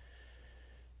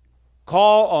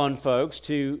 call on folks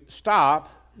to stop,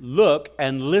 look,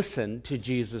 and listen to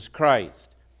Jesus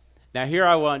Christ. Now here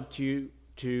I want you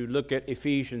to look at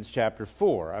Ephesians chapter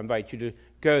 4. I invite you to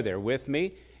go there with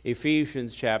me.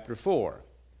 Ephesians chapter 4.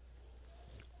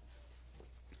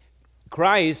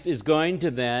 Christ is going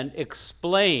to then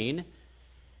explain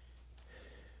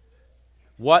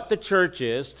what the church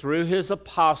is through his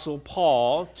apostle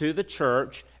Paul to the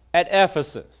church at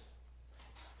Ephesus.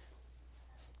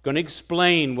 Going to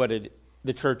explain what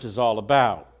the church is all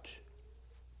about.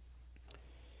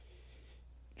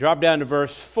 Drop down to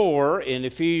verse 4 in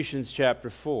Ephesians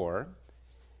chapter 4.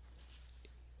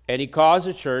 And he calls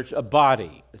the church a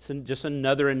body. It's just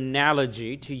another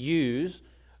analogy to use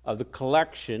of the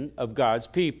collection of God's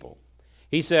people.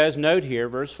 He says, note here,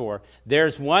 verse 4,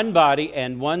 there's one body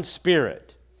and one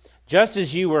spirit, just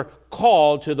as you were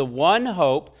called to the one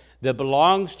hope that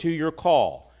belongs to your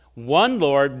call. One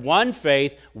Lord, one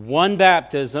faith, one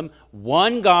baptism,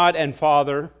 one God and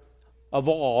Father of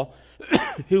all,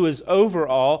 who is over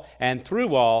all and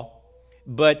through all,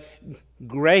 but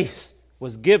grace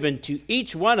was given to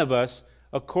each one of us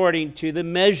according to the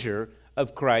measure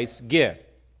of Christ's gift.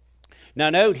 Now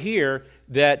note here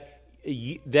that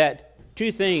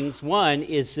two things. One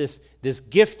is this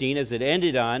gifting, as it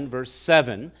ended on verse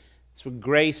 7. That's what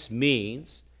grace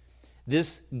means.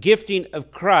 This gifting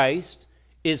of Christ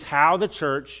is how the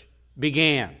church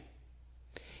began.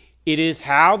 It is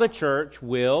how the church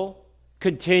will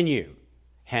continue.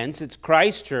 Hence, it's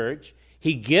Christ's church.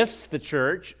 He gifts the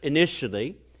church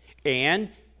initially, and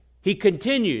he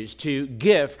continues to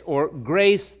gift or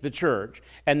grace the church,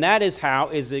 and that is how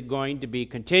is it going to be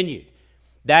continued.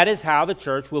 That is how the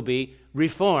church will be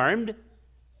reformed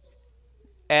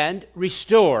and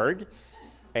restored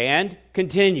and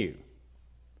continue.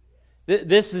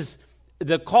 This is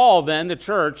the call, then, the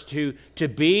church to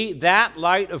be that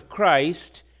light of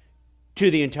Christ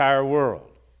to the entire world.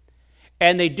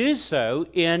 And they do so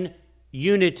in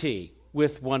unity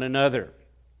with one another.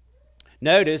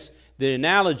 Notice the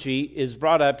analogy is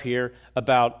brought up here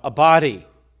about a body.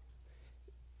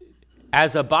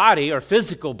 As a body, or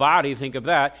physical body, think of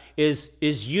that, is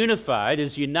unified,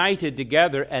 is united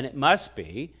together, and it must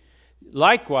be.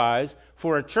 Likewise,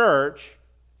 for a church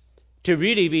to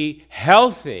really be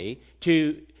healthy,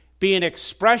 to be an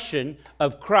expression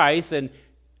of Christ and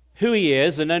who he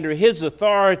is and under his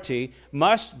authority,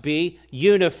 must be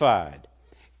unified.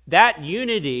 That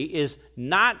unity is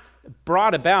not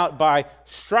brought about by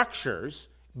structures,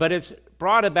 but it's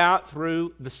brought about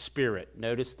through the Spirit.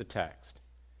 Notice the text.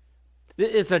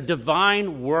 It's a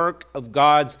divine work of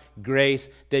God's grace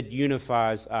that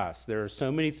unifies us. There are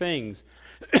so many things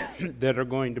that are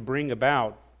going to bring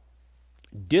about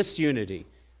disunity.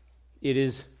 It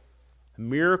is a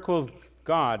miracle of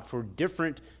God for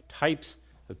different types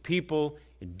of people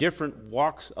in different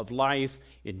walks of life,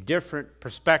 in different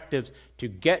perspectives, to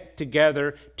get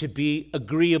together, to be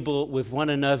agreeable with one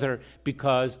another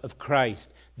because of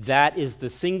Christ. That is the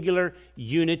singular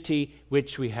unity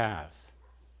which we have.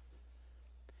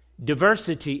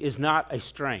 Diversity is not a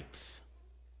strength.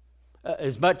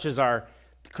 As much as our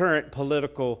current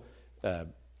political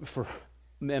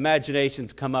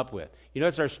imaginations come up with. You know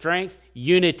what's our strength?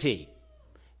 Unity.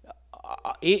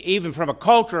 Even from a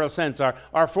cultural sense,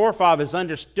 our forefathers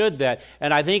understood that,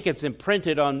 and I think it's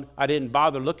imprinted on, I didn't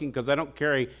bother looking because I don't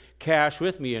carry cash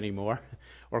with me anymore,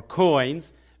 or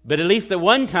coins, but at least at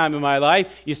one time in my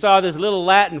life, you saw this little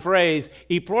Latin phrase,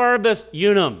 e pluribus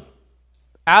unum,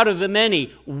 out of the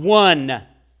many, one.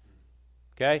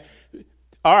 Okay?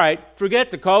 All right,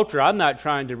 forget the culture. I'm not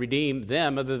trying to redeem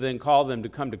them other than call them to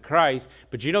come to Christ,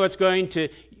 but you know what's going to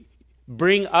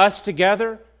bring us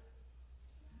together?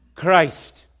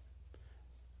 Christ.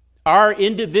 Our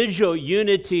individual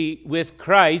unity with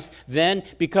Christ then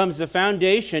becomes the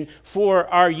foundation for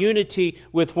our unity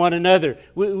with one another.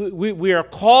 We are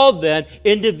called then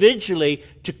individually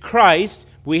to Christ.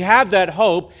 We have that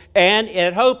hope, and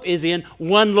that hope is in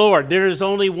one Lord. There is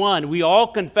only one. We all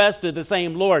confess to the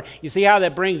same Lord. You see how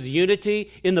that brings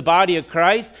unity in the body of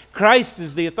Christ? Christ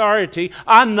is the authority.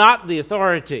 I'm not the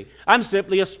authority. I'm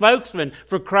simply a spokesman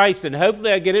for Christ, and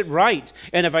hopefully I get it right.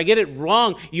 And if I get it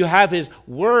wrong, you have his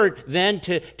word then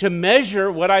to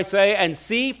measure what I say and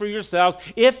see for yourselves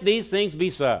if these things be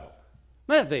so.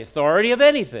 Not the authority of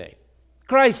anything.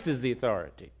 Christ is the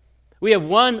authority. We have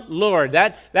one Lord.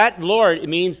 That Lord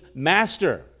means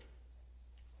master.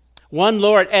 One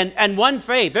Lord and one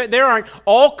faith. There aren't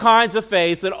all kinds of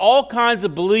faiths and all kinds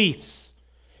of beliefs.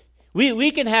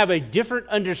 We can have a different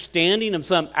understanding of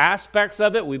some aspects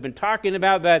of it. We've been talking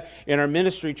about that in our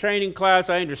ministry training class.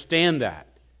 I understand that.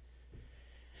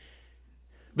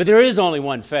 But there is only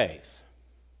one faith.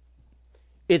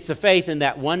 It's a faith in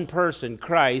that one person,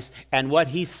 Christ, and what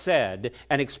he said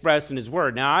and expressed in his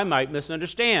word. Now, I might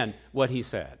misunderstand what he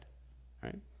said.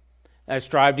 Right? I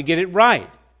strive to get it right.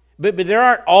 But there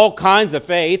aren't all kinds of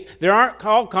faith. There aren't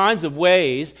all kinds of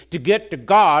ways to get to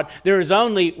God. There is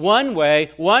only one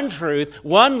way, one truth,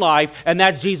 one life, and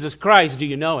that's Jesus Christ. Do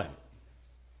you know him?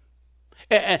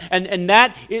 And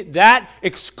that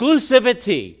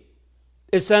exclusivity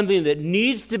is something that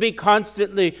needs to be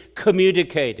constantly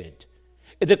communicated.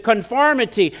 The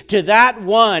conformity to that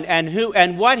one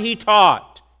and what he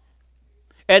taught.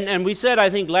 And we said,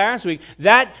 I think last week,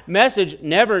 that message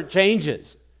never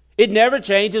changes. It never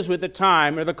changes with the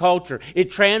time or the culture. It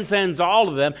transcends all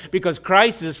of them because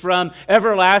Christ is from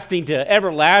everlasting to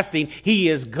everlasting. He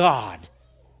is God.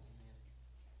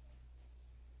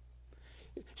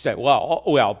 You say,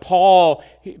 well, Paul,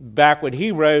 back when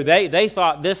he wrote, they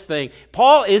thought this thing.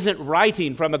 Paul isn't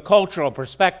writing from a cultural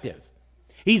perspective.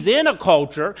 He's in a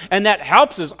culture, and that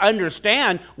helps us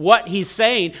understand what he's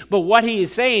saying. But what he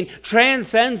is saying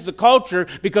transcends the culture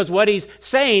because what he's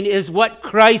saying is what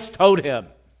Christ told him.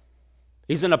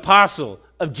 He's an apostle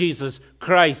of Jesus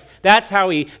Christ. That's how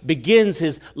he begins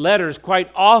his letters quite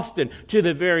often to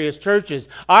the various churches.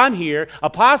 I'm here.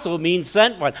 Apostle means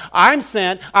sent one. I'm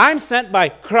sent by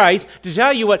Christ to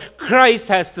tell you what Christ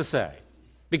has to say.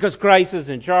 Because Christ is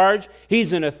in charge.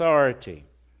 He's in authority.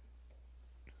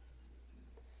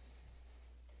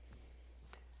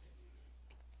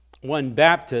 One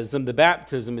baptism, the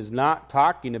baptism is not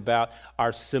talking about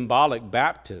our symbolic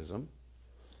baptism.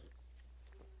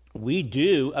 We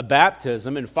do a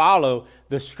baptism and follow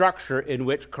the structure in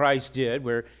which Christ did,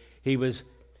 where he was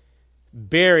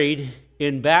buried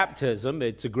in baptism.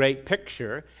 It's a great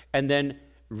picture. And then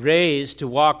raised to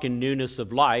walk in newness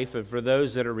of life. And for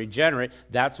those that are regenerate,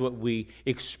 that's what we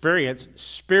experience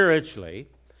spiritually.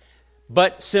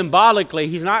 But symbolically,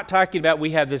 he's not talking about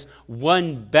we have this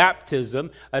one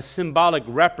baptism, a symbolic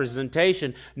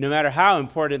representation, no matter how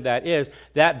important that is.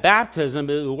 That baptism,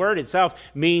 the word itself,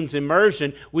 means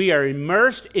immersion. We are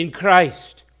immersed in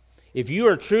Christ. If you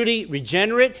are truly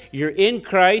regenerate, you're in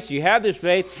Christ, you have this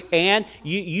faith, and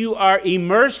you are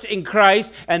immersed in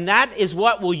Christ, and that is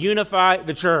what will unify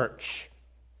the church.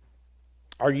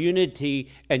 Our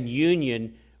unity and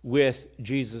union with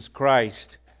Jesus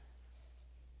Christ.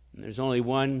 There's only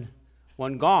one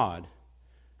God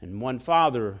and one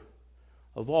Father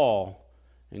of all,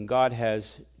 and God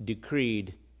has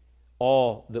decreed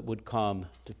all that would come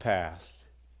to pass.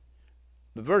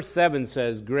 But verse 7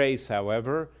 says, grace,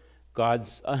 however,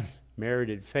 God's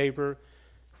unmerited favor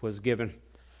was given,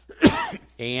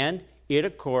 and it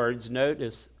accords,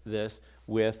 notice this,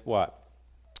 with what?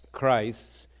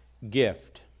 Christ's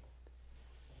gift.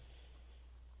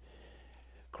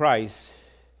 Christ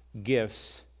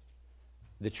gifts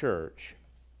the church.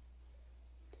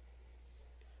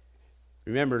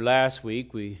 Remember last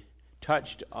week we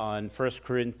touched on 1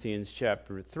 Corinthians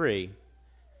chapter 3. There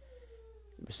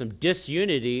was some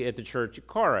disunity at the church at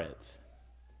Corinth.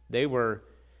 They were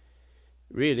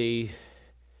really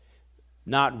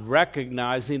not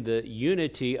recognizing the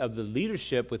unity of the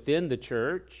leadership within the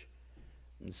church.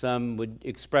 And some would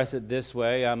express it this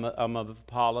way, I'm of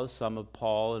Apollos, I'm of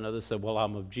Paul, and others said, well,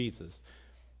 I'm of Jesus.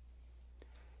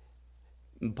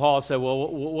 And Paul said, well,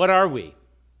 what are we?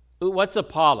 What's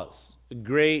Apollos? A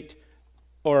great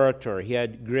orator. He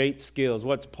had great skills.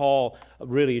 What's Paul?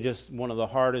 Really just one of the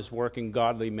hardest working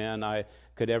godly men I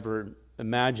could ever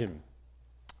imagine.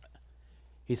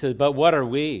 He says, but what are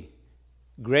we?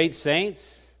 Great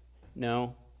saints?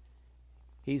 No.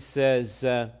 He says,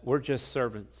 we're just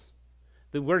servants.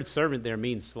 The word servant there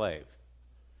means slave.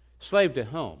 Slave to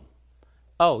whom?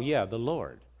 Oh, yeah, the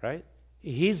Lord, right?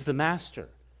 He's the master.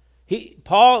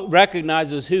 Paul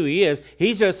recognizes who he is.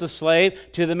 He's just a slave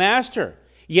to the master.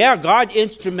 Yeah, God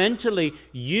instrumentally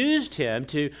used him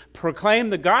to proclaim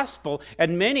the gospel,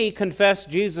 and many confess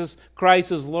Jesus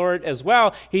Christ as Lord as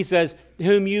well. He says,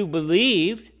 whom you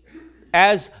believed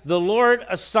as the Lord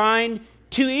assigned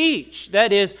to each.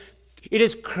 That is, it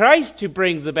is Christ who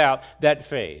brings about that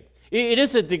faith. It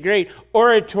isn't the great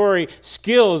oratory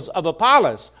skills of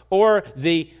Apollos or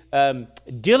the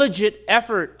diligent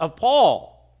effort of Paul.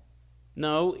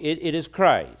 No, it is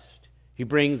Christ. He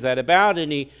brings that about,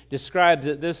 and he describes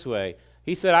it this way.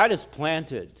 He said, I just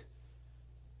planted.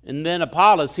 And then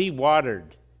Apollos, he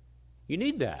watered. You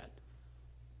need that.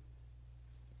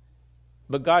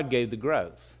 But God gave the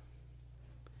growth.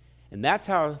 And that's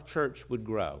how a church would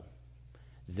grow.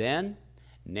 Then,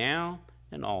 now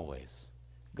and always.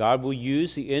 God will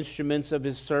use the instruments of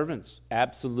his servants,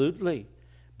 absolutely.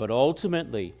 But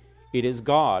ultimately, it is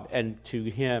God, and to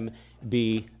him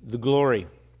be the glory.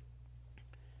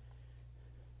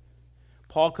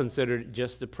 Paul considered it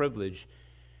just a privilege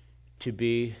to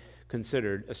be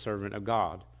considered a servant of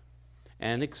God.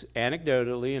 And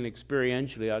anecdotally and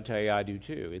experientially, I'll tell you, I do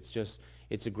too.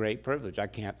 It's a great privilege.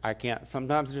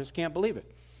 Sometimes I just can't believe it.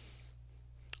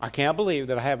 I can't believe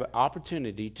that I have an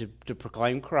opportunity to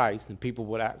proclaim Christ and people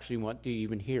would actually want to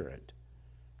even hear it.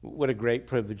 What a great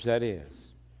privilege that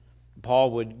is.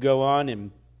 Paul would go on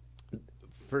in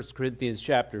 1 Corinthians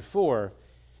chapter 4,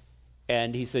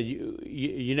 and he said,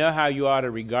 you know how you ought to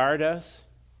regard us?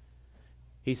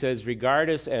 He says,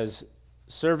 regard us as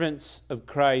servants of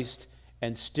Christ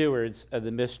and stewards of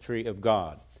the mystery of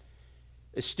God.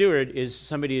 A steward is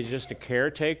somebody who's just a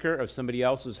caretaker of somebody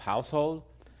else's household.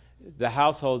 The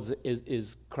household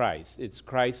is Christ. It's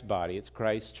Christ's body. It's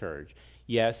Christ's church.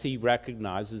 Yes, he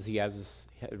recognizes he has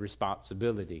a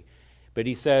responsibility. But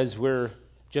he says we're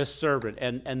just servant.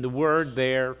 And the word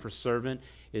there for servant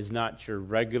is not your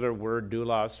regular word,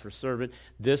 doulos, for servant.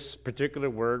 This particular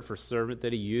word for servant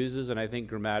that he uses, and I think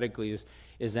grammatically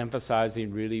is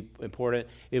emphasizing really important,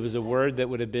 it was a word that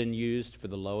would have been used for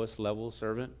the lowest level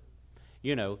servant.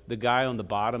 You know, the guy on the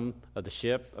bottom of the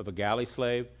ship, of a galley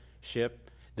slave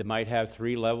ship, that might have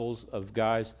 3 levels of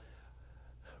guys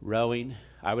rowing.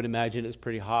 I would imagine it's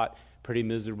pretty hot, pretty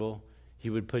miserable.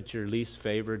 You would put your least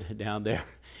favored down there,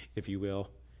 if you will.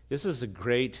 This is a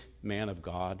great man of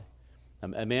God,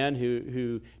 a man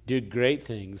who did great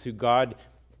things, who God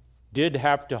did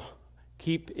have to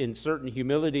keep in certain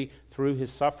humility through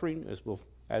his suffering,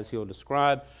 as he'll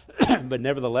describe. But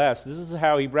nevertheless, this is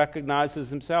how he recognizes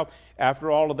himself.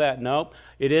 After all of that, nope,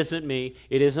 it isn't me.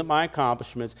 It isn't my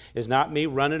accomplishments. It's not me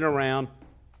running around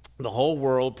the whole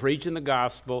world preaching the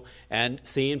gospel and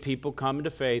seeing people come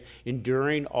into faith,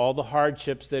 enduring all the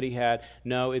hardships that he had.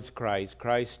 No, it's Christ.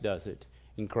 Christ does it,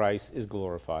 and Christ is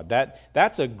glorified.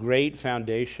 That's a great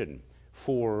foundation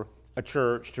for a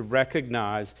church to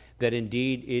recognize that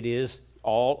indeed it is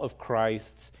all of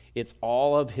Christ's. It's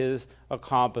all of his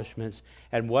accomplishments.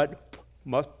 And what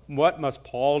must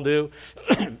Paul do?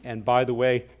 And by the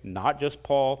way, not just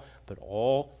Paul, but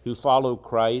all who follow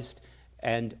Christ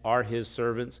and are his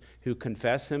servants, who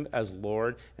confess him as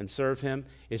Lord and serve him,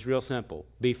 is real simple.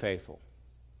 Be faithful.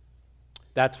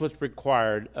 That's what's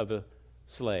required of a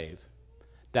slave.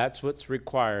 That's what's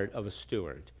required of a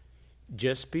steward.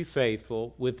 Just be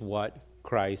faithful with what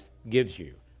Christ gives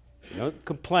you. You don't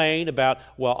complain about,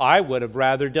 well, I would have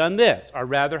rather done this, or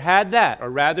rather had that, or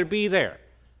rather be there.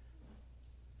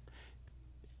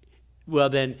 Well,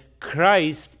 then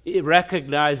Christ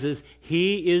recognizes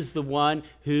he is the one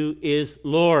who is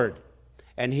Lord.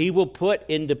 And he will put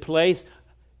into place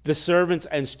the servants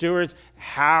and stewards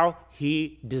how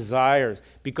he desires,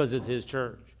 because it's his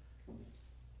church.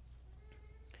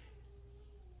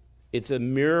 It's a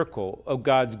miracle of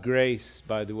God's grace,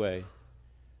 by the way,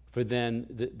 for then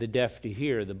the deaf to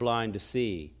hear, the blind to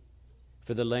see,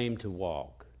 for the lame to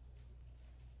walk,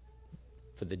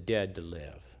 for the dead to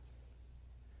live.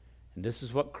 And this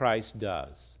is what Christ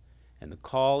does. And the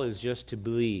call is just to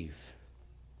believe,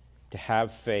 to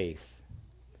have faith.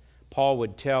 Paul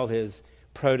would tell his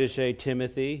protege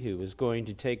Timothy, who was going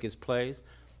to take his place,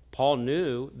 Paul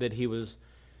knew that he was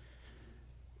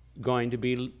going to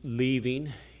be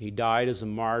leaving. He died as a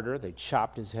martyr. They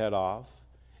chopped his head off.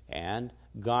 And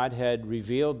God had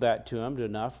revealed that to him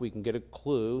enough we can get a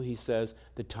clue. He says,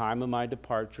 the time of my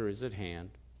departure is at hand.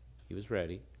 He was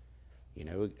ready. You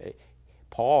know,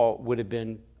 Paul would have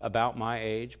been about my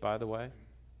age, by the way.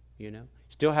 You know,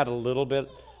 still had a little bit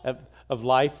of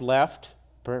life left,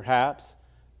 perhaps,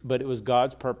 but it was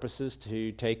God's purposes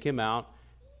to take him out,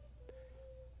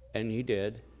 and he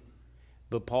did.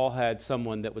 But Paul had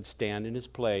someone that would stand in his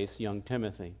place, young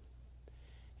Timothy.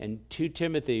 And to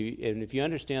Timothy, and if you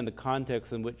understand the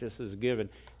context in which this is given,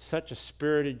 such a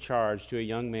spirited charge to a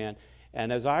young man.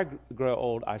 And as I grow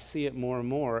old, I see it more and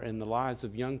more in the lives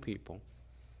of young people.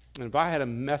 And if I had a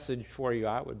message for you,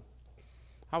 I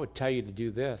would tell you to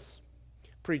do this.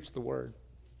 Preach the word.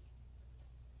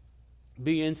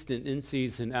 Be instant in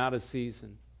season, out of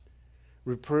season.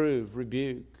 Reprove,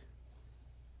 rebuke.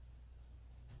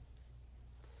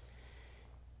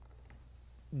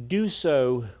 Do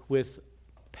so with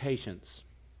patience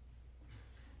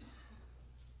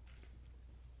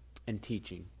and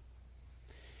teaching.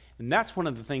 And that's one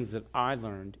of the things that I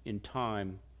learned in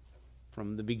time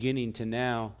from the beginning to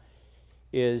now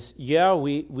is,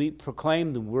 we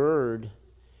proclaim the word,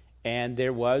 and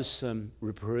there was some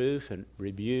reproof and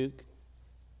rebuke.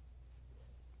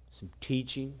 some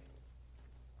teaching.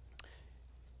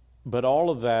 But all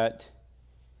of that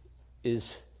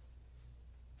is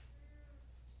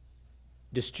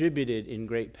distributed in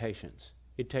great patience.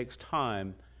 It takes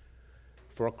time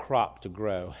for a crop to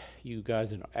grow. You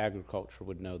guys in agriculture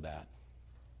would know that.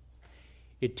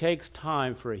 It takes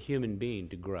time for a human being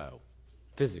to grow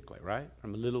physically, right?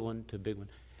 From a little one to a big one.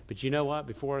 But you know what?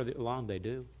 Before long, they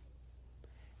do.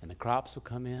 And the crops will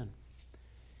come in.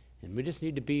 And we just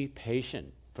need to be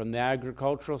patient. From the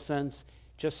agricultural sense,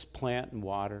 just plant and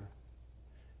water.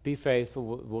 Be faithful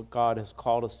with what God has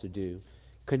called us to do.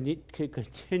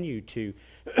 Continue to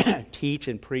teach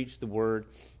and preach the word.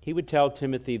 He would tell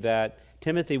Timothy that.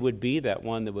 Timothy would be that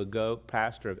one that would go,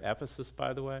 pastor of Ephesus,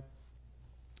 by the way.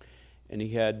 And he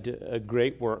had a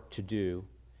great work to do.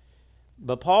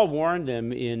 But Paul warned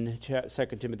them in 2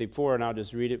 Timothy 4, and I'll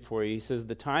just read it for you. He says,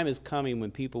 the time is coming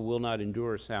when people will not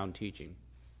endure sound teaching.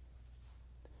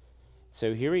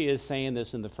 So here he is saying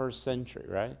this in the first century,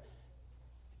 right?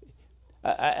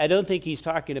 I don't think he's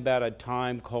talking about a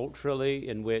time culturally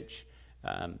in which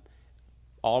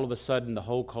all of a sudden the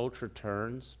whole culture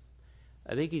turns.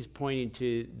 I think he's pointing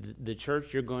to the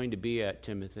church you're going to be at,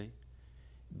 Timothy,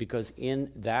 because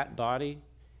in that body,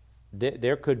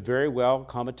 there could very well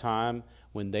come a time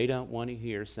when they don't want to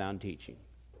hear sound teaching.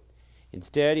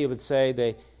 Instead, he would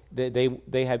say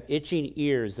they have itching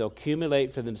ears. They'll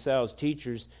accumulate for themselves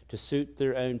teachers to suit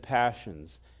their own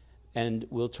passions, and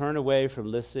will turn away from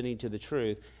listening to the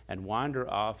truth and wander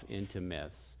off into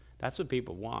myths. That's what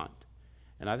people want.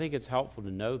 And I think it's helpful to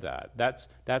know that.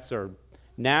 That's our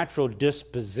natural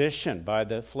disposition by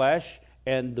the flesh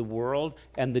and the world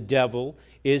and the devil,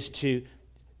 is to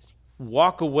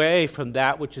walk away from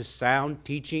that which is sound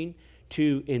teaching,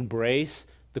 to embrace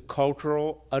the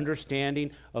cultural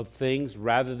understanding of things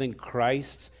rather than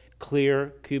Christ's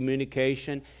clear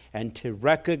communication, and to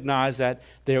recognize that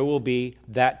there will be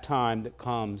that time that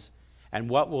comes. And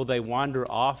what will they wander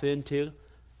off into?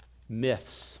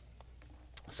 Myths.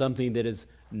 Something that is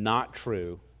not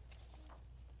true.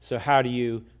 So how do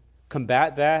you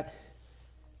combat that?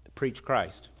 Preach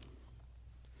Christ.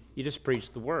 You just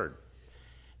preach the word.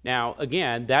 Now,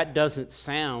 again, that doesn't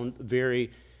sound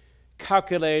very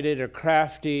calculated or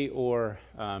crafty, or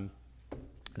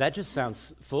that just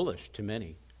sounds foolish to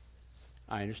many.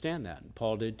 I understand that, and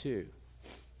Paul did too.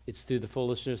 It's through the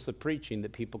foolishness of preaching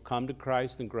that people come to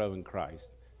Christ and grow in Christ.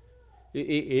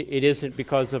 It isn't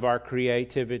because of our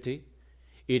creativity.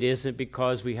 It isn't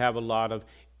because we have a lot of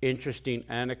interesting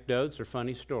anecdotes or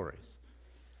funny stories.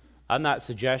 I'm not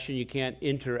suggesting you can't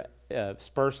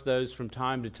intersperse those from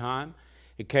time to time.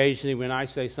 Occasionally when I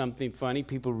say something funny,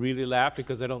 people really laugh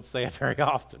because I don't say it very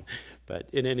often. But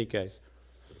in any case,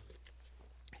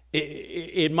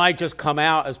 it might just come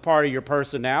out as part of your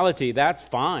personality. That's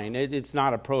fine. It's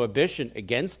not a prohibition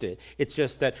against it. It's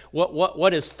just that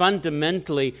what is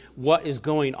fundamentally what is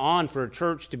going on for a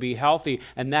church to be healthy,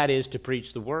 and that is to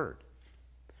preach the word,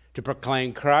 to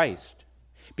proclaim Christ.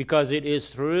 Because it is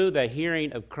through the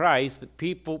hearing of Christ that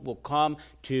people will come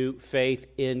to faith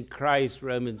in Christ,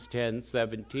 Romans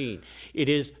 10:17. It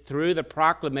is through the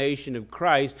proclamation of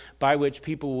Christ by which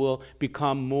people will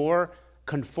become more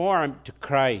conformed to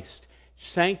Christ,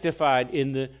 sanctified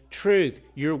in the truth.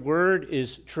 Your word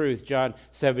is truth, John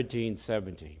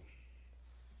 17:17.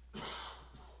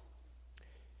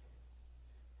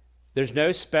 There's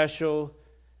no special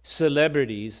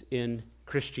celebrities in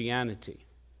Christianity.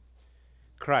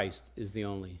 Christ is the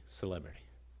only celebrity.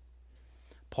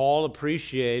 Paul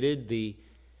appreciated the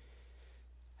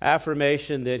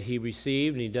affirmation that he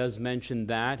received, and he does mention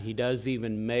that. He does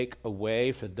even make a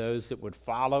way for those that would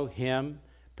follow him,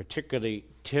 particularly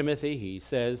Timothy. He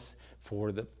says,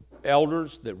 for the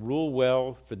elders that rule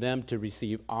well, for them to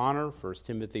receive honor, 1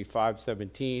 Timothy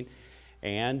 5:17,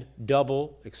 and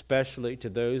double, especially to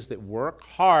those that work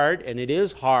hard, and it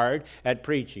is hard at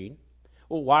preaching.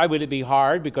 Well, why would it be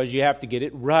hard? Because you have to get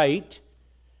it right.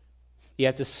 You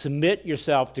have to submit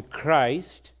yourself to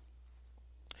Christ.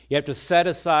 You have to set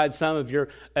aside some of your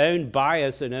own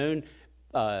bias and own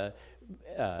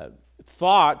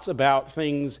thoughts about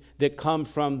things that come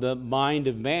from the mind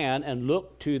of man and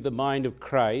look to the mind of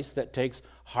Christ. That takes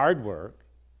hard work.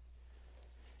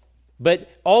 But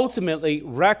ultimately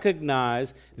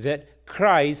recognize that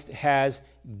Christ has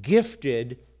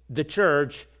gifted the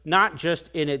church, not just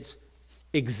in its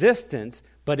existence,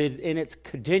 but in its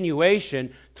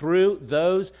continuation through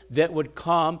those that would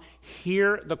come,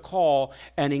 hear the call,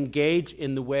 and engage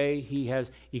in the way he has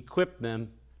equipped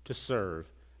them to serve.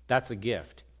 That's a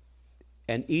gift.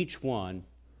 And each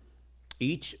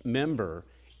member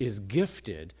is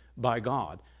gifted by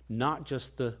God, not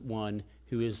just the one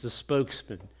who is the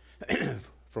spokesman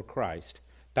for Christ.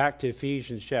 Back to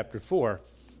Ephesians chapter 4.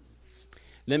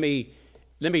 Let me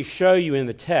show you in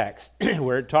the text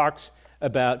where it talks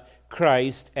about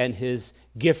Christ and his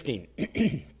gifting.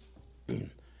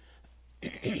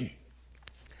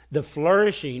 The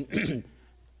flourishing,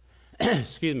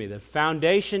 the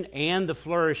foundation and the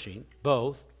flourishing,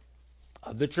 both,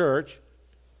 of the church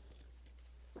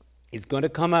is going to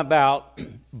come about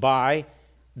by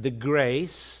the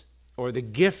grace or the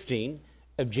gifting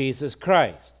of Jesus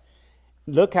Christ.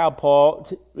 Look how Paul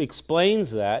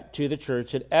explains that to the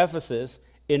church at Ephesus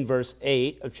in verse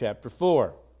 8 of chapter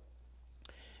 4.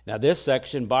 Now, this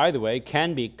section, by the way,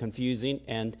 can be confusing,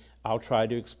 and I'll try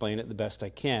to explain it the best I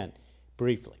can,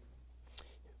 briefly.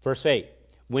 Verse 8,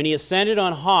 when he ascended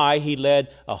on high, he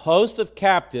led a host of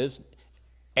captives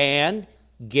and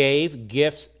gave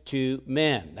gifts to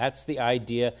men. That's the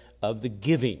idea of the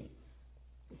giving.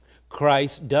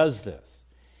 Christ does this.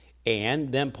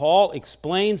 And then Paul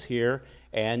explains here,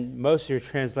 and most of your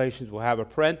translations will have a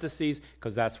parenthesis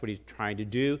because that's what he's trying to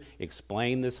do,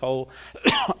 explain this whole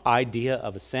idea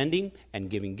of ascending and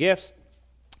giving gifts.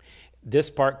 This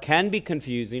part can be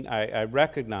confusing. I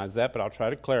recognize that, but I'll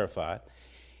try to clarify.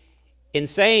 In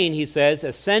saying, he says,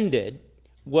 ascended,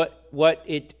 what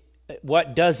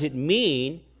does it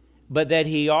mean, but that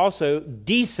he also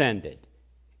descended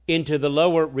into the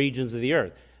lower regions of the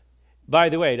earth? By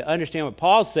the way, to understand what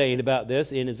Paul's saying about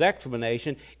this in his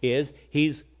explanation is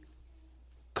he's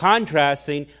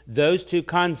contrasting those two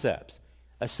concepts,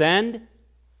 ascend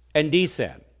and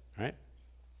descend. Right?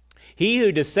 He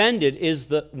who descended is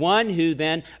the one who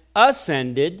then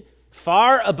ascended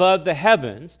far above the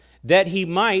heavens that he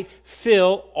might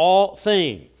fill all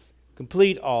things,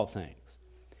 complete all things.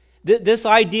 This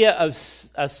idea of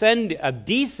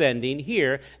descending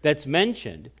here that's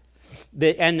mentioned,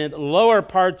 and the lower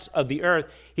parts of the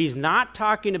earth, he's not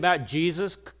talking about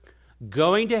Jesus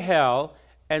going to hell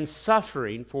and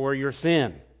suffering for your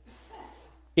sin.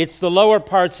 It's the lower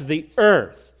parts of the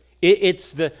earth.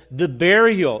 It's the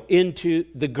burial into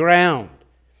the ground.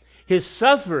 His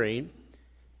suffering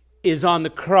is on the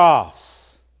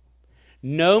cross.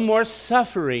 No more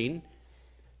suffering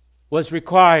was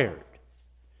required.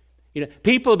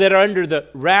 People that are under the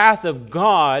wrath of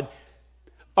God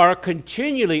are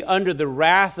continually under the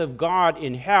wrath of God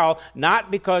in hell, not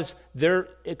because their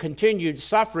continued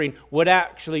suffering would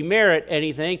actually merit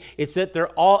anything. It's that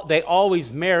they always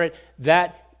merit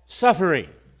that suffering.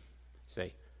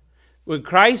 See, when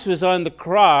Christ was on the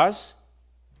cross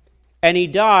and he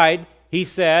died, he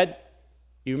said,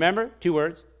 you remember? 2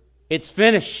 words. It's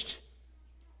finished.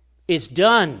 It's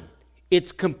done.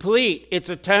 It's complete. It's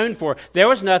atoned for. There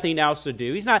was nothing else to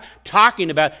do. He's not talking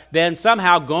about then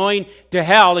somehow going to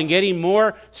hell and getting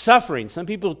more suffering. Some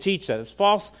people teach that. It's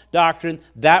false doctrine.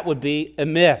 That would be a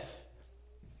myth.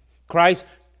 Christ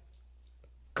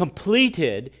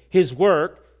completed his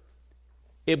work.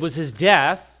 It was his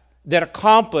death that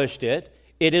accomplished it.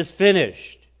 It is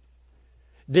finished.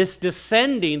 This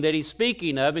descending that he's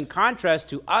speaking of, in contrast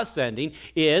to ascending,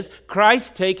 is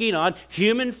Christ taking on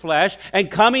human flesh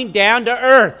and coming down to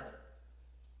earth.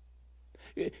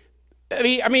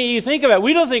 I mean, you think about it.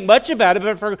 We don't think much about it,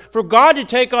 but for God to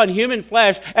take on human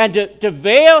flesh and to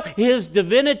veil his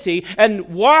divinity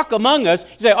and walk among us,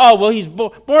 you say, oh, well, he's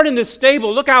born in this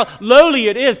stable. Look how lowly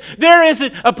it is. There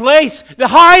isn't a place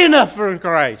high enough for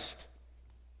Christ.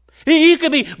 He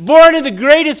could be born in the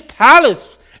greatest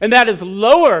palace, and that is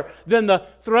lower than the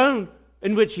throne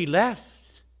in which he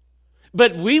left.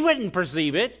 But we wouldn't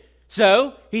perceive it,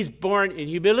 so he's born in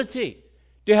humility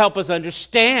to help us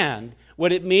understand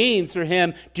what it means for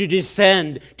him to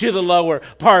descend to the lower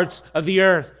parts of the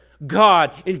earth.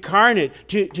 God incarnate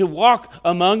to walk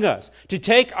among us, to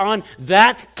take on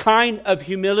that kind of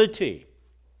humility.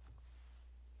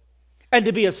 And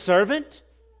to be a servant.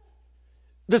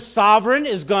 The sovereign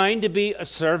is going to be a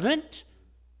servant.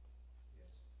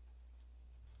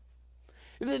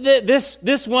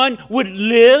 This one would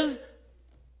live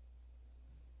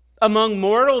among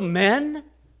mortal men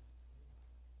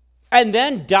and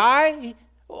then die,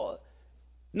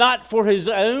 not for his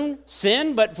own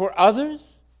sin, but for others,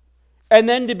 and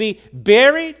then to be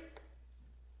buried.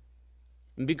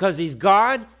 And because he's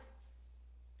God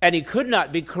and he could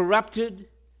not be corrupted,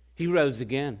 he rose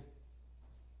again.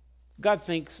 God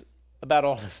thinks about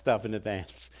all this stuff in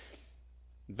advance.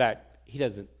 In fact, he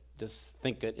doesn't just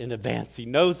think it in advance. He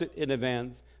knows it in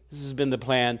advance. This has been the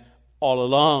plan all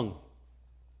along.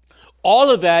 All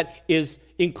of that is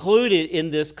included in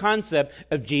this concept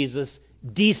of Jesus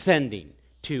descending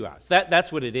to us.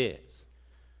 That's what it is.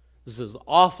 This is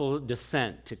awful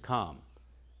descent to come,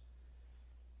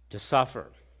 to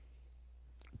suffer,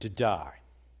 to die.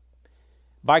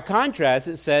 By contrast,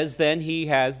 it says then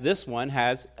this one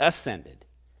has ascended.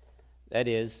 That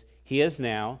is, he is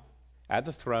now at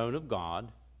the throne of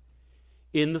God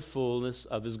in the fullness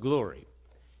of his glory.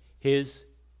 His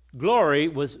glory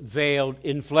was veiled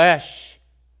in flesh,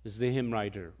 as the hymn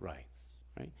writer writes.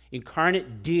 Right?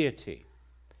 Incarnate deity.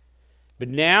 But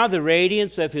now the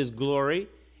radiance of his glory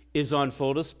is on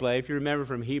full display. If you remember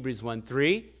from Hebrews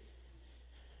 1:3,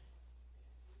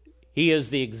 he is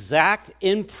the exact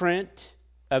imprint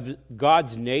of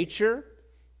God's nature.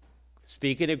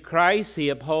 Speaking of Christ, he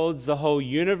upholds the whole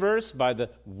universe by the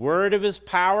word of his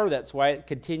power. That's why it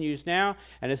continues now.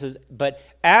 And it says, but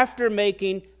after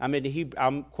making,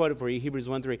 I'm quoting for you, Hebrews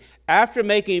 1:3, after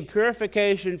making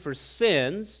purification for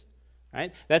sins,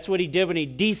 right? That's what he did when he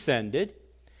descended.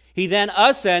 He then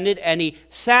ascended and he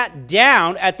sat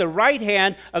down at the right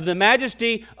hand of the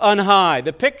majesty on high.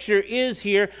 The picture is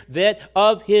here that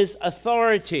of his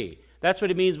authority. That's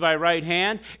what it means by right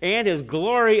hand, and his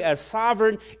glory as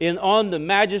sovereign on the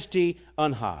majesty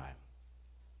on high.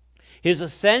 His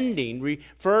ascending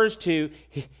refers to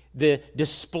the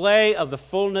display of the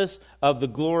fullness of the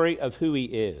glory of who he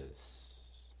is.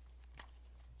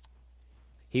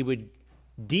 He would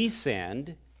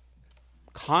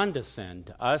condescend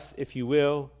to us, if you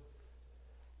will,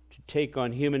 to take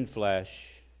on human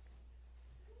flesh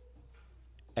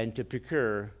and to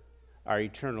procure our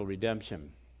eternal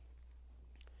redemption.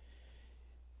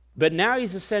 But now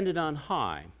he's ascended on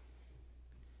high.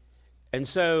 And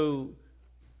so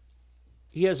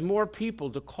he has more people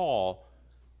to call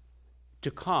to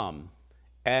come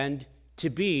and to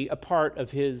be a part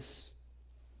of his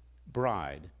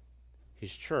bride,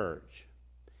 his church,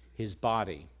 his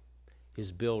body,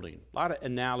 his building. A lot of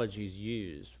analogies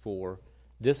used for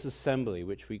this assembly,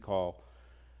 which we call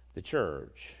the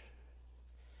church.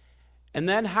 And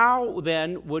then how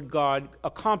then would God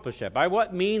accomplish that? By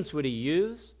what means would he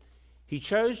use? He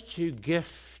chose to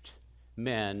gift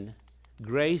men,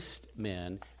 graced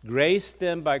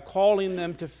them by calling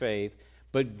them to faith,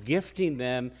 but gifting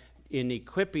them in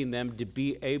equipping them to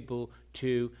be able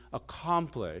to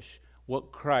accomplish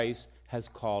what Christ has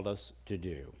called us to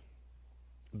do.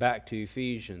 Back to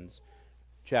Ephesians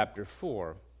chapter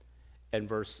 4 and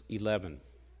verse 11.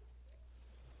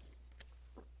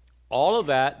 All of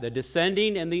that, the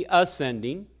descending and the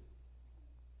ascending,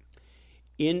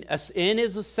 in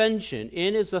his ascension,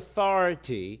 in his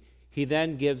authority, he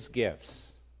then gives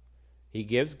gifts. He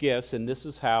gives gifts, and this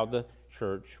is how the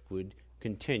church would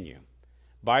continue.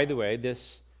 By the way,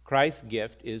 this Christ's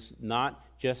gift is not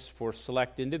just for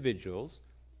select individuals.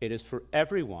 It is for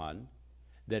everyone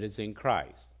that is in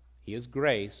Christ. He has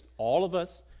graced all of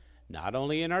us, not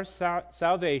only in our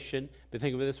salvation, but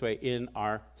think of it this way, in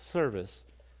our service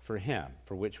for him,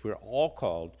 for which we're all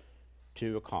called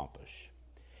to accomplish.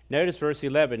 Notice verse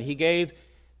 11. He gave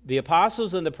the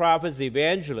apostles and the prophets, the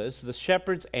evangelists, the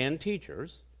shepherds and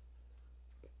teachers,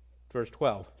 verse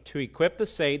 12, to equip the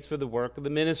saints for the work of the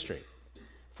ministry,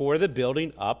 for the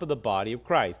building up of the body of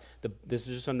Christ. This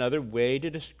is just another way to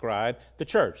describe the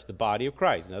church, the body of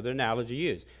Christ, another analogy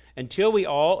used. Until we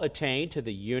all attain to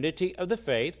the unity of the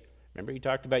faith, remember he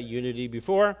talked about unity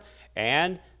before,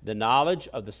 and the knowledge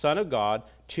of the Son of God,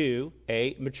 to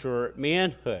a mature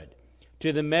manhood,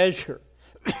 to the measure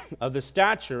of the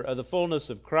stature of the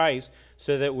fullness of Christ,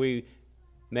 so that we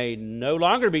may no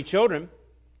longer be children,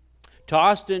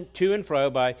 tossed to and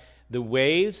fro by the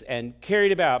waves and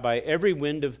carried about by every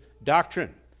wind of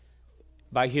doctrine,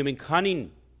 by human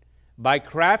cunning, by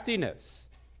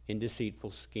craftiness in deceitful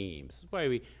schemes. That's why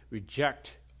we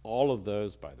reject all of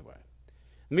those, by the way.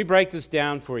 Let me break this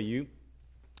down for you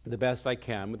the best I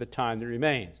can with the time that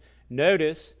remains.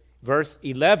 Notice verse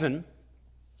 11.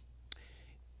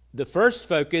 The first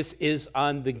focus is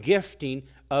on the gifting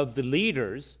of the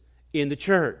leaders in the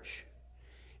church.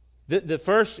 The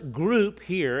first group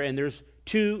here, and there's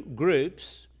two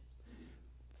groups.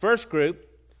 First group,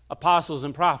 apostles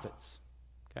and prophets.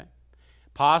 Okay?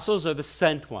 Apostles are the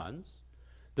sent ones.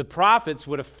 The prophets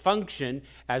would have functioned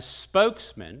as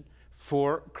spokesmen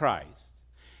for Christ.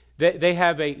 They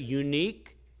have a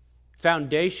unique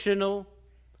foundational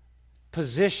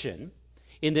position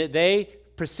in that they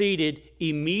proceeded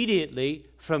immediately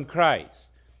from Christ.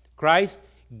 Christ,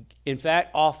 in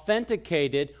fact,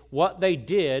 authenticated what they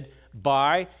did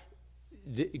by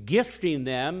gifting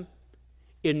them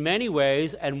in many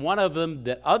ways, and one of them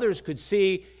that others could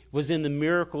see was in the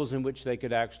miracles in which they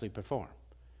could actually perform.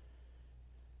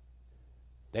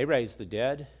 They raised the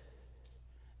dead.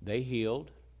 They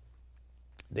healed.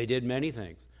 They did many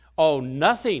things. Oh,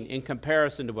 nothing in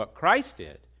comparison to what Christ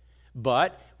did.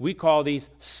 But we call these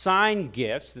sign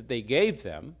gifts that they gave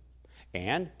them.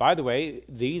 And, by the way,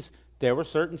 these there were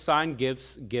certain sign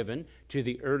gifts given to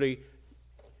the early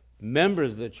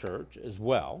members of the church as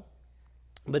well.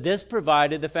 But this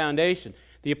provided the foundation.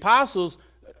 The apostles,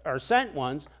 or sent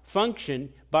ones,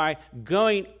 function by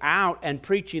going out and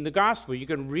preaching the gospel. You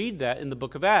can read that in the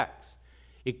book of Acts.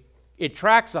 It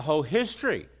tracks the whole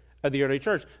history of the early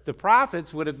church. The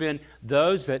prophets would have been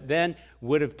those that then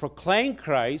would have proclaimed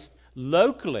Christ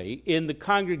locally in the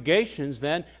congregations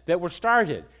then that were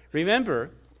started. Remember,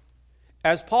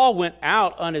 as Paul went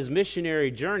out on his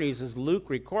missionary journeys, as Luke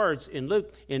records in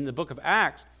the book of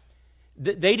Acts,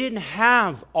 they didn't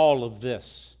have all of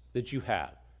this that you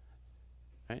have.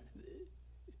 Right?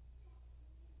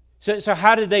 So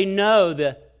how did they know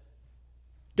the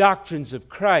doctrines of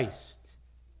Christ?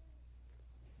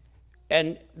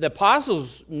 And the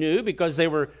apostles knew because they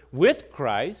were with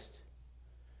Christ.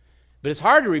 But it's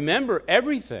hard to remember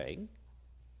everything.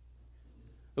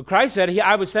 But Christ said,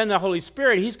 I would send the Holy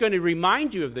Spirit. He's going to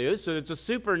remind you of this. So it's a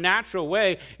supernatural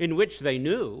way in which they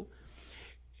knew.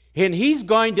 And He's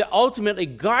going to ultimately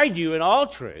guide you in all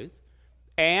truth.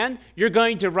 And you're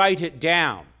going to write it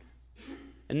down.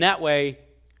 And that way,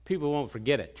 people won't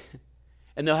forget it.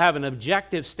 And they'll have an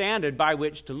objective standard by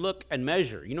which to look and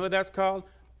measure. You know what that's called?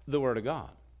 The Word of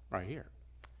God, right here.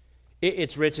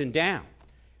 It's written down.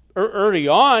 Early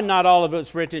on, not all of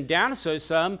it's written down, so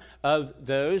some of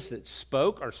those that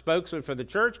spoke or spokesmen for the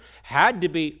church had to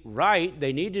be right.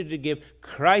 They needed to give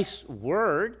Christ's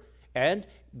word, and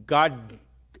God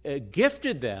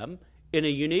gifted them in a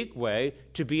unique way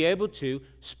to be able to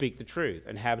speak the truth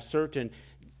and have certain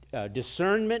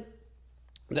discernment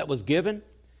that was given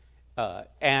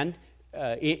and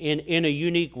in a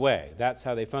unique way. That's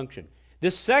how they function.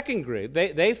 This second group,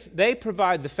 they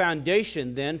provide the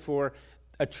foundation then for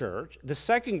a church. The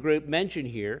second group mentioned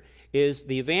here is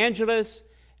the evangelists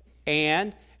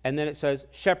and then it says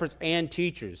shepherds and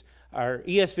teachers. Our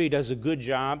ESV does a good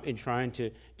job in trying to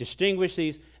distinguish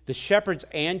these. The shepherds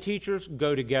and teachers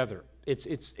go together.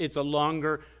 It's a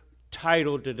longer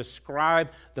title to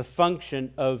describe the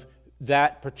function of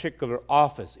that particular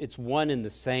office. It's one and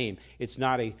the same. It's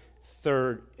not a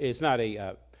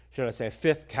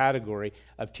fifth category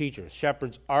of teachers.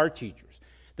 Shepherds are teachers.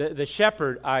 The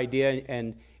shepherd idea,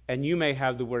 and you may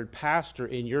have the word pastor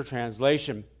in your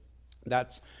translation.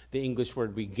 That's the English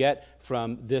word we get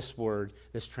from this word,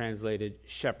 this translated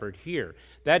shepherd here.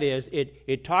 That is,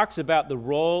 it talks about the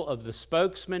role of the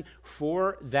spokesman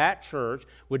for that church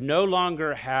would no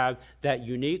longer have that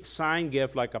unique sign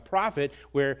gift like a prophet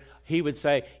where he would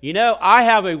say, I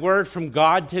have a word from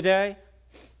God today.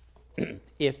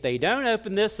 If they don't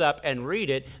open this up and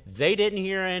read it, they didn't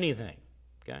hear anything.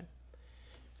 Okay?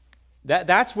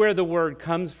 That's where the word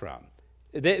comes from.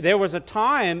 There was a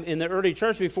time in the early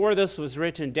church before this was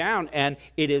written down, and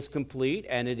it is complete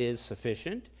and it is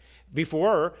sufficient,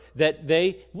 before that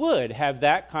they would have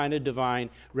that kind of divine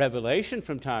revelation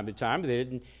from time to time. They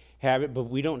didn't have it, but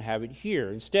we don't have it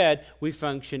here. Instead, we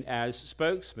function as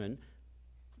spokesmen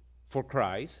for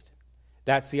Christ.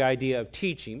 That's the idea of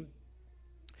teaching.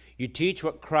 You teach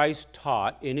what Christ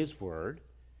taught in His Word.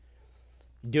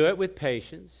 Do it with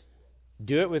patience.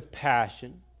 Do it with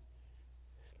passion.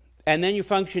 And then you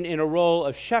function in a role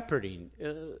of shepherding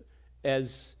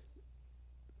as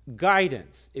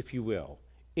guidance, if you will,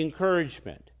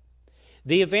 encouragement.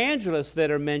 The evangelists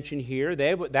that are mentioned here,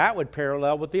 that would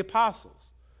parallel with the apostles.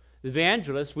 The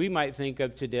evangelists we might think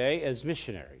of today as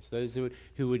missionaries, those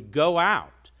who would go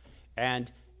out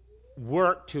and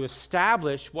work to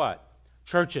establish what?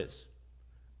 Churches.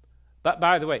 But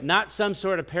by the way, not some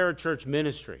sort of parachurch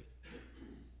ministry.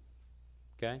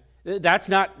 Okay? That's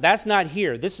not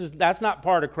here. That's not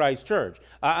part of Christ's church.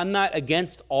 I'm not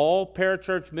against all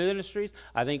parachurch ministries.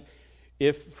 I think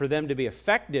if for them to be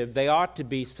effective, they ought to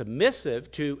be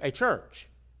submissive to a church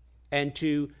and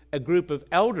to a group of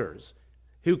elders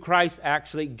who Christ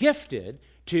actually gifted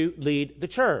to lead the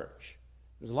church.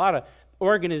 There's a lot of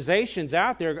organizations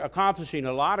out there accomplishing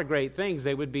a lot of great things.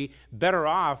 They would be better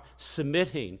off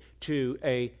submitting to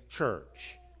a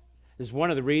church. This is one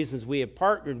of the reasons we have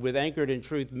partnered with Anchored in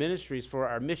Truth Ministries for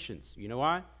our missions. You know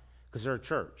why? Because they're a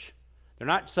church. They're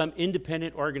not some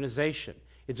independent organization.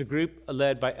 It's a group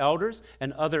led by elders,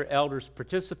 and other elders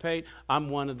participate. I'm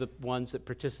one of the ones that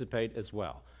participate as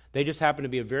well. They just happen to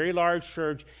be a very large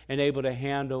church and able to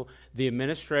handle the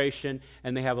administration,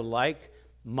 and they have a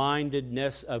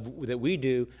like-mindedness that we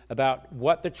do about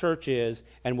what the church is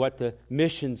and what the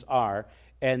missions are.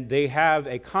 And they have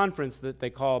a conference that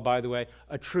they call, by the way,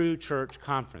 a True Church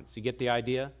Conference. You get the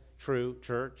idea? True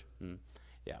Church?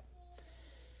 Yeah.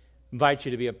 Invite you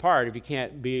to be a part. If you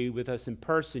can't be with us in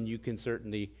person, you can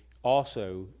certainly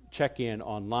also check in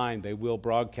online, they will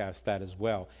broadcast that as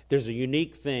well. There's a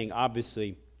unique thing,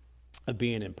 obviously, of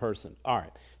being in person. All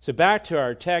right, so back to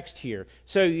our text here.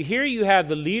 So here you have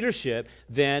the leadership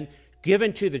then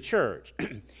given to the church.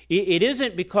 It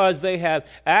isn't because they have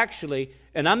actually,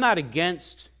 and I'm not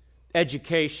against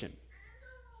education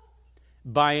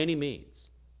by any means.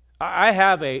 I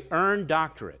have a earned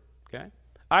doctorate, okay?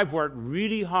 I've worked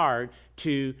really hard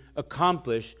to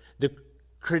accomplish the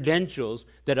credentials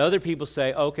that other people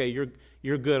say, okay,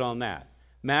 you're good on that.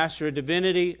 Master of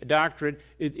Divinity, a doctorate,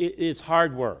 it's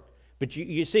hard work. But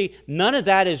you see, none of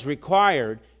that is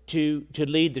required to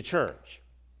lead the church.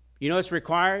 You know what's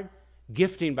required?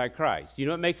 Gifting by Christ. You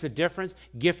know what makes a difference?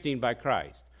 Gifting by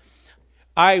Christ.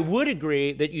 I would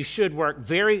agree that you should work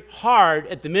very hard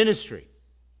at the ministry.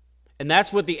 And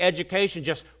that's what the education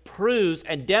just proves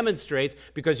and demonstrates,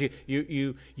 because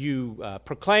you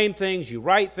proclaim things, you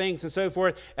write things and so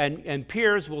forth, and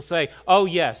peers will say, oh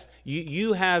yes,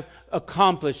 you have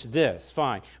accomplished this,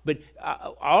 fine. But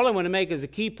all I want to make is a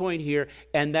key point here,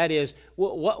 and that is,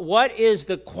 what is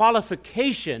the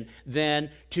qualification then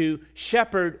to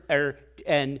shepherd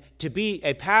and to be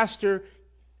a pastor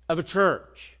of a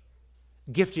church?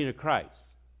 Gifting of Christ.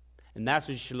 And that's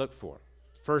what you should look for,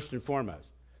 first and foremost.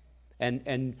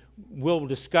 And we'll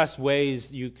discuss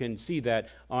ways you can see that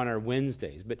on our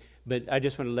Wednesdays. But I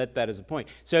just want to let that as a point.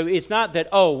 So it's not that,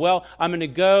 oh, well, I'm going to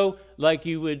go like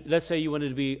you would, let's say you wanted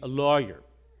to be a lawyer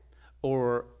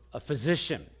or a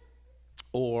physician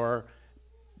or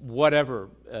whatever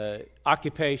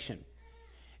occupation.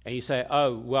 And you say,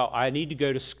 oh, well, I need to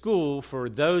go to school for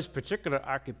those particular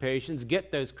occupations,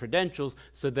 get those credentials,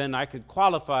 so then I could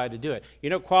qualify to do it. You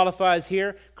know what qualifies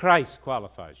here? Christ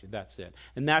qualifies you. That's it.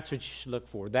 And that's what you should look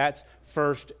for. That's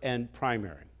first and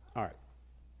primary. All right.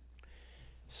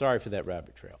 Sorry for that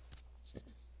rabbit trail.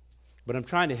 But I'm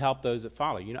trying to help those that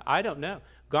follow. You know, I don't know.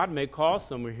 God may call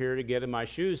someone here to get in my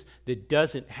shoes that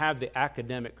doesn't have the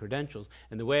academic credentials.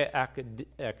 And the way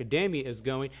academia is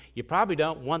going, you probably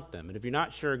don't want them. And if you're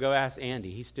not sure, go ask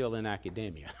Andy. He's still in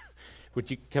academia.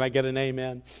 Can I get an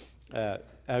amen?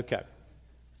 Okay.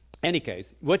 Any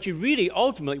case, what you really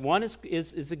ultimately want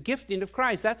is a gifting of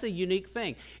Christ. That's a unique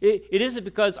thing. It isn't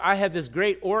because I have this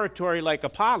great oratory like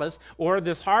Apollos or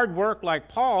this hard work like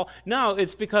Paul. No,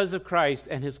 it's because of Christ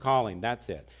and his calling. That's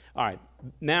it. All right,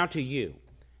 now to you.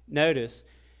 Notice,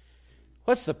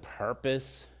 what's the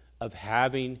purpose of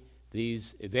having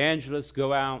these evangelists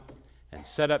go out and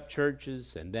set up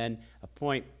churches and then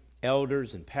appoint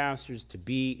elders and pastors to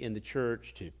be in the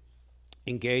church, to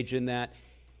engage in that?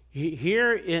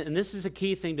 Here, and this is a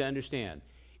key thing to understand,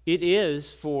 it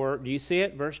is for, do you see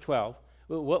it? Verse 12.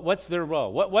 What's their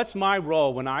role? What's my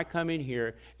role when I come in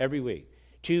here every week?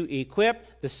 To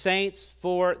equip the saints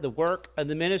for the work of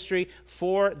the ministry,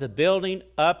 for the building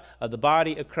up of the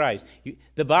body of Christ.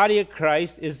 The body of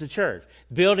Christ is the church.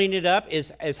 Building it up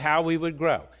is how we would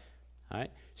grow. All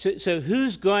right? So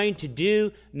who's going to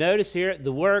do, notice here,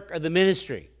 the work of the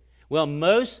ministry? Well,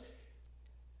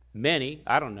 many,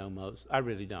 I don't know most, I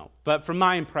really don't, but from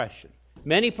my impression,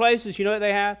 many places, you know what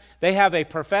they have? They have a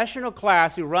professional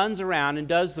class who runs around and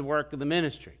does the work of the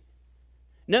ministry.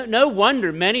 No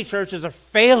wonder many churches are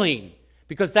failing,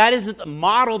 because that isn't the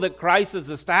model that Christ has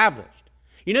established.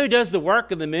 You know who does the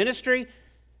work of the ministry?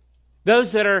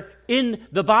 Those that are in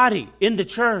the body, in the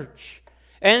church.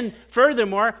 And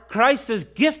furthermore, Christ has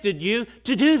gifted you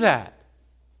to do that.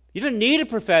 You don't need a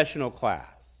professional class.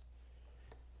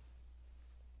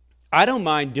 I don't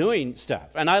mind doing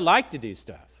stuff, and I like to do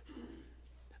stuff.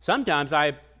 Sometimes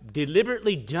I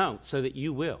deliberately don't so that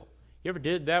you will. You ever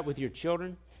did that with your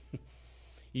children?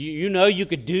 You know you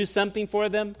could do something for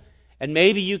them, and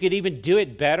maybe you could even do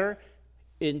it better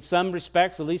in some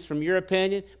respects, at least from your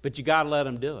opinion, but you got to let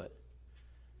them do it.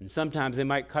 And sometimes they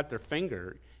might cut their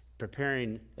finger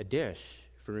preparing a dish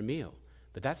for a meal,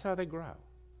 but that's how they grow.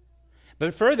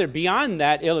 But further, beyond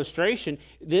that illustration,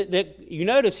 that you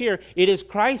notice here, it is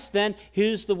Christ then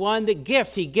who's the one that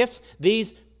gifts. He gifts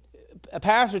these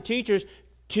pastor teachers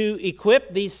to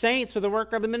equip these saints for the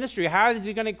work of the ministry. How is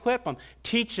he going to equip them?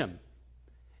 Teach them.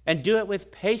 And do it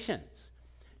with patience.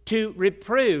 To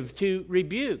reprove, to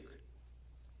rebuke.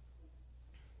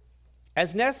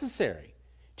 As necessary.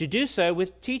 To do so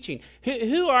with teaching.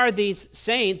 Who are these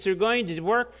saints who are going to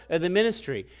work of the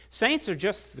ministry? Saints are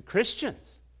just the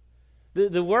Christians.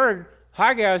 The word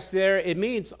hagios there, it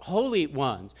means holy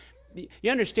ones.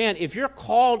 You understand, if you're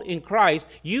called in Christ,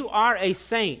 you are a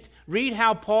saint. Read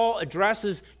how Paul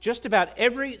addresses just about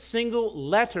every single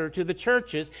letter to the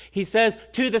churches. He says,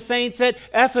 to the saints at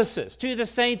Ephesus, to the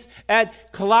saints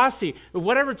at Colossae,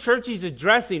 whatever church he's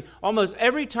addressing, almost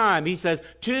every time he says,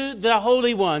 to the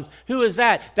holy ones. Who is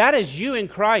that? That is you in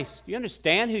Christ. You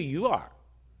understand who you are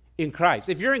in Christ.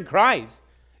 If you're in Christ,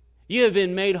 you have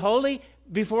been made holy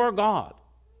before God.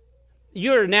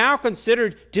 You're now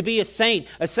considered to be a saint.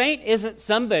 A saint isn't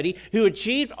somebody who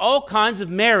achieved all kinds of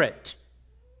merit.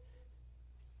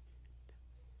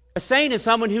 A saint is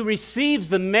someone who receives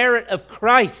the merit of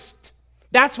Christ.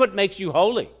 That's what makes you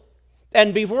holy.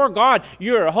 And before God,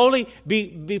 you're holy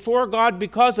before God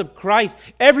because of Christ.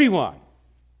 Everyone.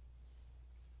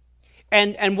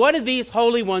 And what do these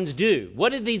holy ones do?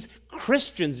 What do these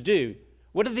Christians do?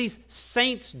 What do these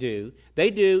saints do? They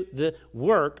do the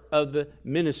work of the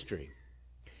ministry.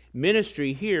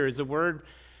 Ministry here is a word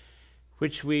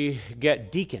which we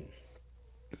get deacon.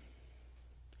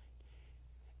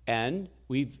 And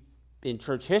in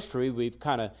church history, we've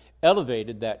kind of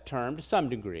elevated that term to some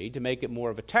degree to make it more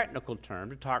of a technical term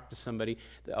to talk to somebody,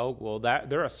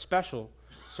 they're a special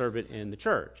servant in the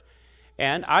church.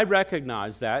 And I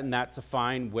recognize that, and that's a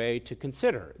fine way to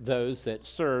consider those that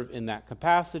serve in that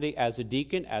capacity as a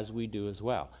deacon, as we do as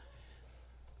well.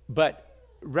 But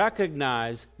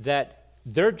recognize that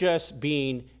they're just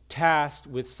being tasked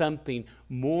with something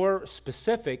more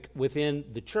specific within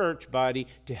the church body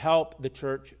to help the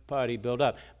church body build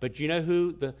up. But you know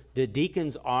who the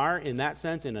deacons are in that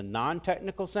sense, in a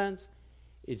non-technical sense?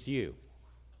 It's you.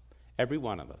 Every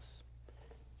one of us.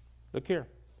 Look here.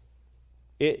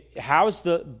 How's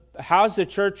the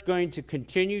church going to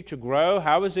continue to grow?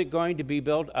 How is it going to be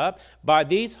built up? By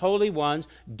these holy ones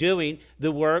doing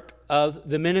the work of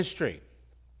the ministry.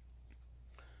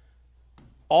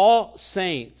 All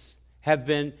saints have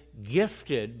been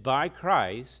gifted by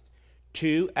Christ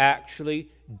to actually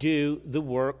do the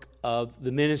work of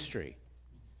the ministry.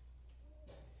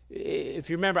 If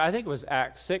you remember, I think it was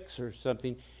Acts 6 or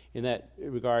something in that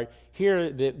regard. Here,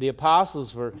 the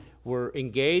apostles were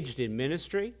engaged in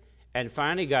ministry and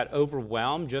finally got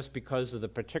overwhelmed just because of the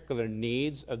particular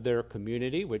needs of their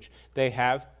community, which they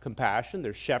have compassion.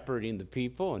 They're shepherding the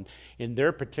people. And in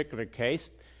their particular case,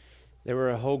 there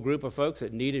were a whole group of folks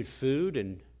that needed food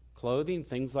and clothing,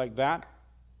 things like that.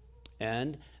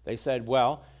 And they said,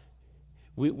 well,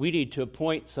 we need to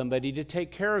appoint somebody to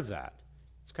take care of that.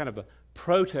 It's kind of a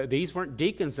these weren't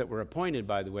deacons that were appointed,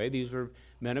 by the way. These were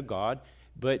men of God.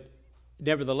 But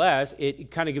nevertheless, it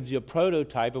kind of gives you a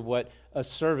prototype of what a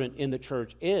servant in the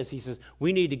church is. He says,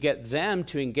 we need to get them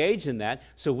to engage in that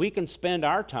so we can spend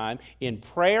our time in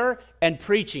prayer and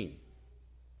preaching.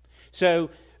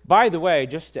 So, by the way,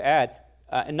 just to add,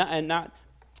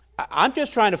 I'm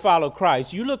just trying to follow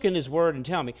Christ. You look in His Word and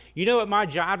tell me, you know what my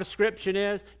job description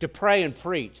is? To pray and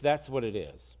preach. That's what it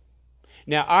is.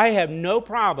 Now, I have no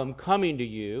problem coming to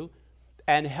you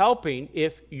and helping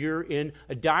if you're in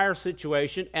a dire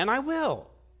situation, and I will.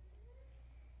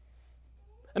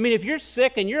 I mean, if you're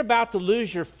sick and you're about to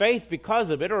lose your faith because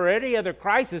of it or any other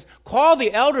crisis, call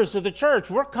the elders of the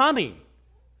church. We're coming.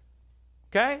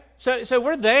 Okay? So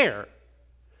we're there.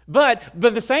 But by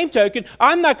the same token,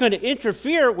 I'm not going to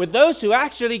interfere with those who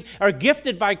actually are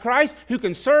gifted by Christ who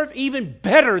can serve even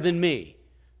better than me.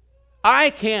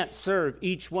 I can't serve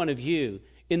each one of you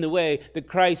in the way that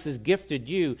Christ has gifted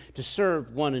you to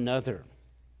serve one another.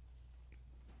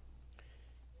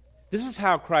 This is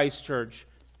how Christ's church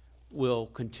will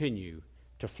continue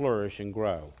to flourish and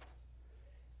grow.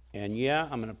 And yeah,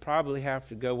 I'm going to probably have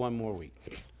to go one more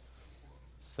week.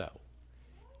 So,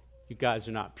 you guys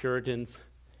are not Puritans,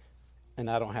 and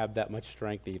I don't have that much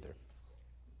strength either.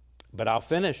 But I'll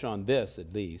finish on this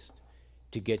at least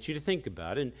to get you to think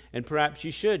about it, and perhaps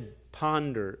you should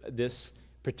ponder this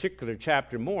particular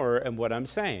chapter more, and what I'm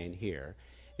saying here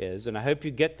is, and I hope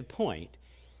you get the point,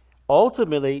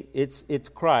 ultimately it's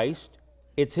Christ,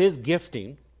 it's His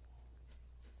gifting,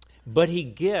 but He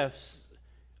gifts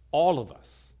all of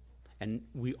us, and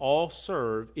we all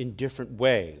serve in different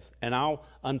ways, and I'll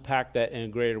unpack that in a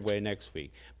greater way next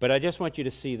week. But I just want you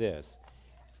to see this.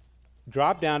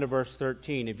 Drop down to verse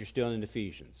 13 if you're still in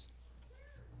Ephesians.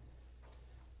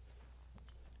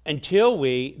 Until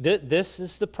this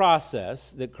is the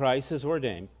process that Christ has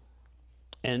ordained.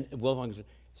 And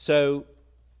so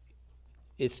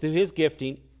it's through His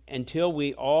gifting until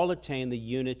we all attain the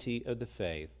unity of the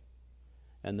faith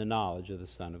and the knowledge of the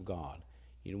Son of God.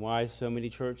 You know why so many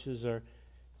churches are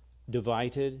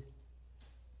divided?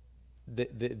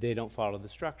 They don't follow the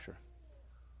structure.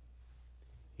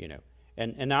 You know.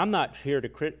 And I'm not here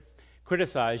to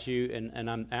criticize you, and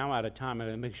I'm now out of time. I'm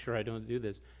going to make sure I don't do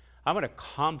this. I'm going to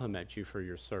compliment you for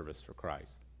your service for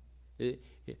Christ.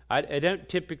 I don't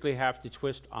typically have to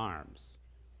twist arms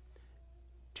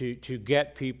to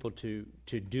get people to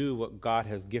do what God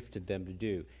has gifted them to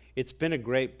do. It's been a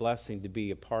great blessing to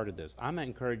be a part of this. I'm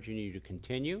encouraging you to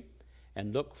continue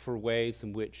and look for ways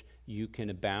in which you can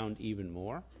abound even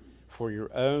more for your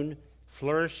own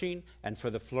flourishing and for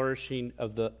the flourishing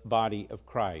of the body of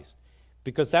Christ.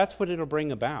 Because that's what it'll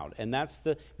bring about, and that's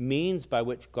the means by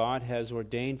which God has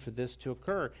ordained for this to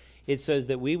occur. It says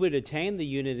that we would attain the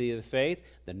unity of the faith,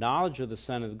 the knowledge of the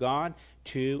Son of God,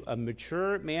 to a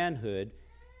mature manhood.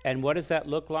 And what does that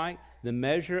look like? The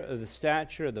measure of the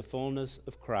stature of the fullness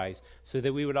of Christ, so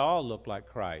that we would all look like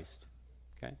Christ.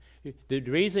 Okay? The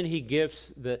reason he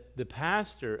gifts the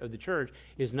pastor of the church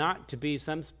is not to be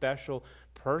some special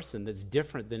person that's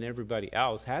different than everybody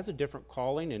else, has a different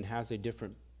calling and has a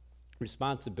different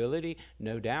responsibility,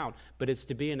 no doubt, but it's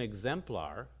to be an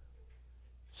exemplar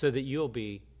so that you'll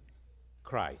be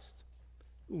Christ.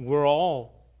 We're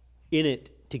all in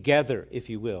it together, if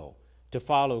you will, to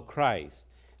follow Christ.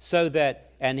 So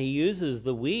that, and he uses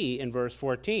the we in verse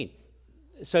 14,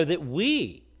 so that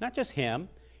we, not just him,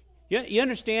 you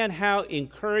understand how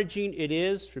encouraging it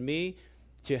is for me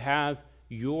to have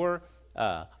your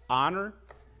honor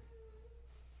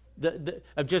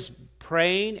of just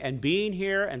praying and being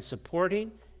here and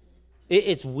supporting.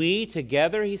 It's we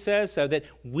together, he says, so that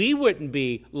we wouldn't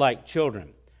be like children,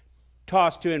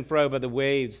 tossed to and fro by the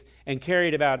waves and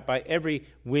carried about by every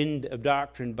wind of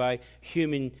doctrine, by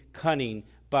human cunning,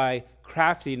 by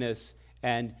craftiness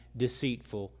and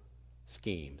deceitful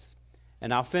schemes.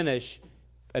 And I'll finish.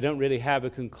 I don't really have a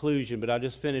conclusion, but I'll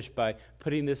just finish by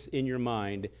putting this in your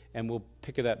mind, and we'll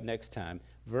pick it up next time.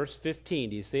 Verse 15,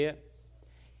 do you see it?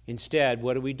 Instead,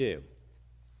 what do?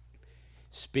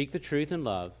 Speak the truth in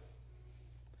love.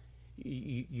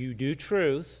 You do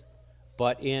truth,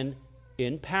 but in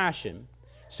passion,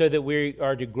 so that we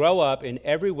are to grow up in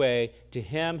every way to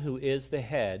him who is the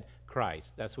head,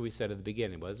 Christ. That's what we said at the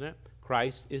beginning, wasn't it?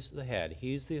 Christ is the head.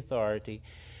 He's the authority.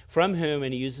 From whom,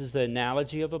 and he uses the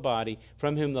analogy of a body,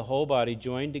 from whom the whole body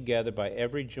joined together by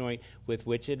every joint with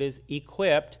which it is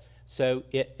equipped. So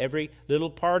every little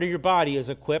part of your body is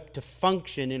equipped to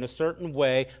function in a certain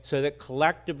way so that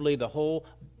collectively the whole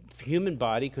human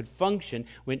body could function.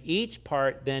 When each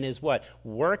part then is what?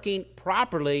 Working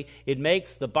properly, it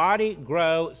makes the body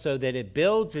grow so that it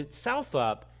builds itself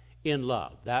up in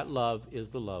love. That love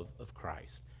is the love of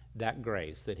Christ, that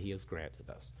grace that he has granted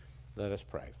us. Let us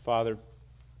pray. Father,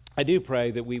 I do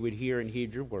pray that we would hear and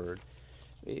heed your word.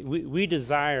 We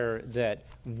desire that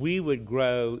we would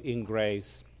grow in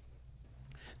grace,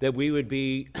 that we would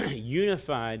be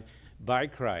unified by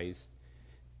Christ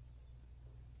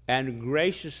and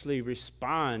graciously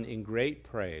respond in great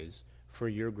praise for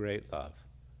your great love,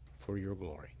 for your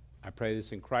glory. I pray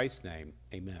this in Christ's name.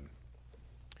 Amen.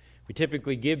 We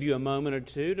typically give you a moment or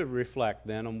two to reflect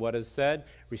then on what is said.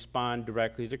 Respond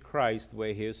directly to Christ the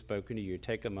way he has spoken to you.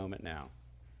 Take a moment now.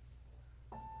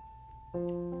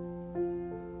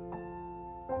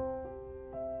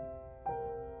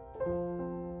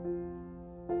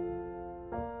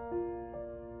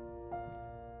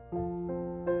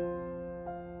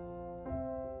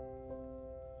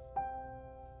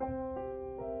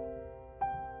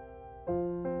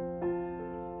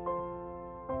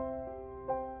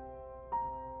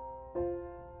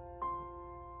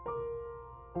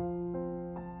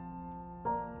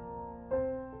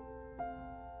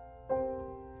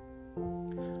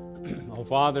 Oh,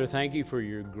 Father, thank you for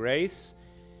your grace,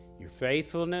 your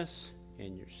faithfulness,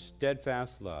 and your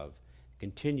steadfast love. It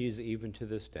continues even to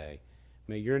this day.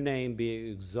 May your name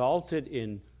be exalted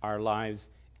in our lives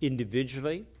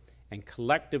individually and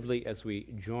collectively as we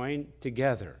join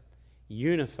together,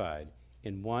 unified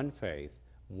in one faith,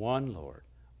 one Lord,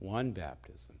 one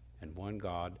baptism, and one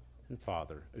God and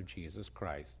Father of Jesus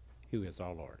Christ, who is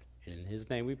our Lord. And in his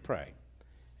name we pray.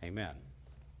 Amen.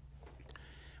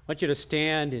 I want you to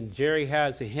stand, and Jerry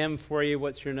has a hymn for you.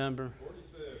 What's your number?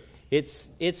 47.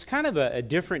 It's kind of a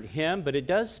different hymn, but it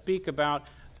does speak about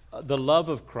the love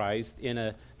of Christ in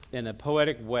a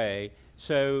poetic way.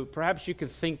 So perhaps you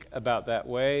could think about that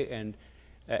way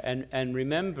and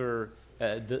remember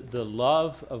the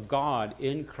love of God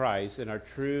in Christ and our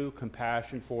true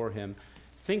compassion for him.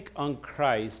 Think on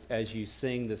Christ as you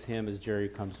sing this hymn as Jerry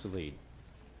comes to lead.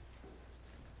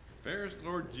 Fairest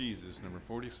Lord Jesus, number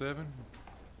 47.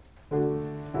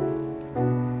 Oh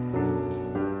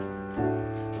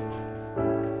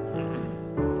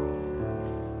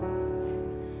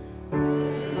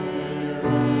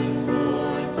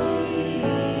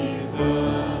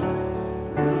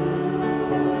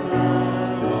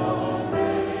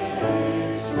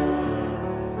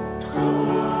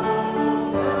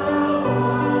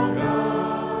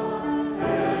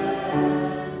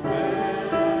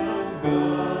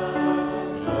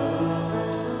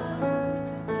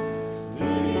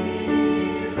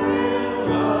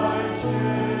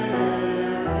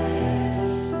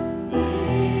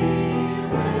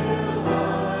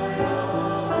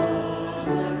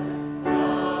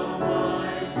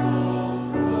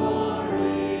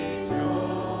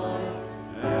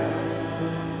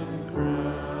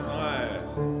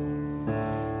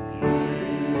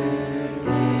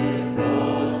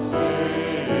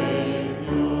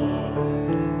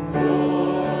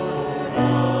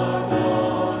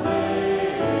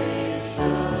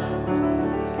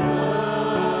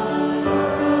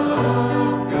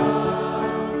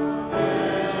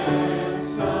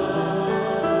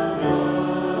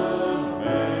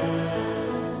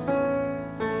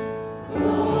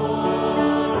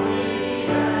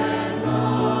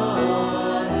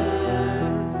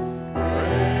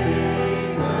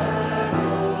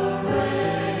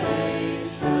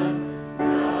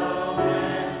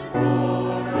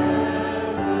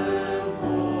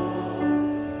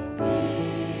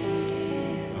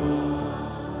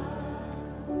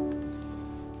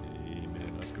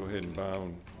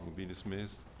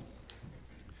dismissed.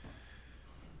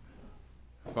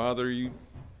 Father, you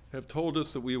have told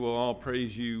us that we will all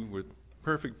praise you with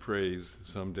perfect praise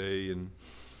someday, and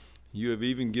you have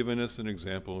even given us an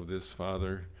example of this,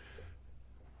 Father.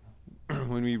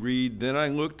 When we read, "Then I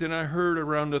looked and I heard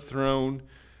around the throne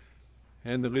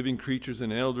and the living creatures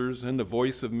and elders and the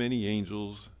voice of many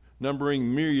angels,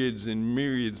 numbering myriads and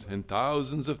myriads and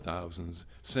thousands of thousands,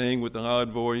 saying with a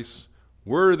loud voice,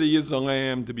 'Worthy is the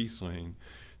Lamb to be slain,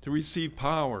 to receive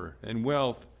power and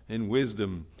wealth and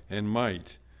wisdom and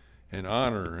might and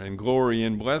honor and glory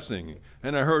and blessing.'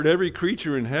 And I heard every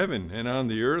creature in heaven and on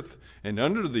the earth and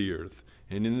under the earth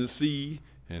and in the sea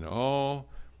and all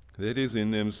that is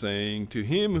in them, saying, 'To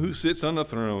him who sits on the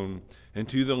throne and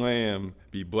to the Lamb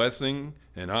be blessing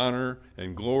and honor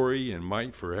and glory and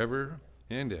might forever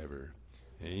and ever.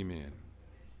 Amen.'"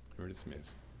 We're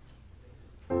dismissed.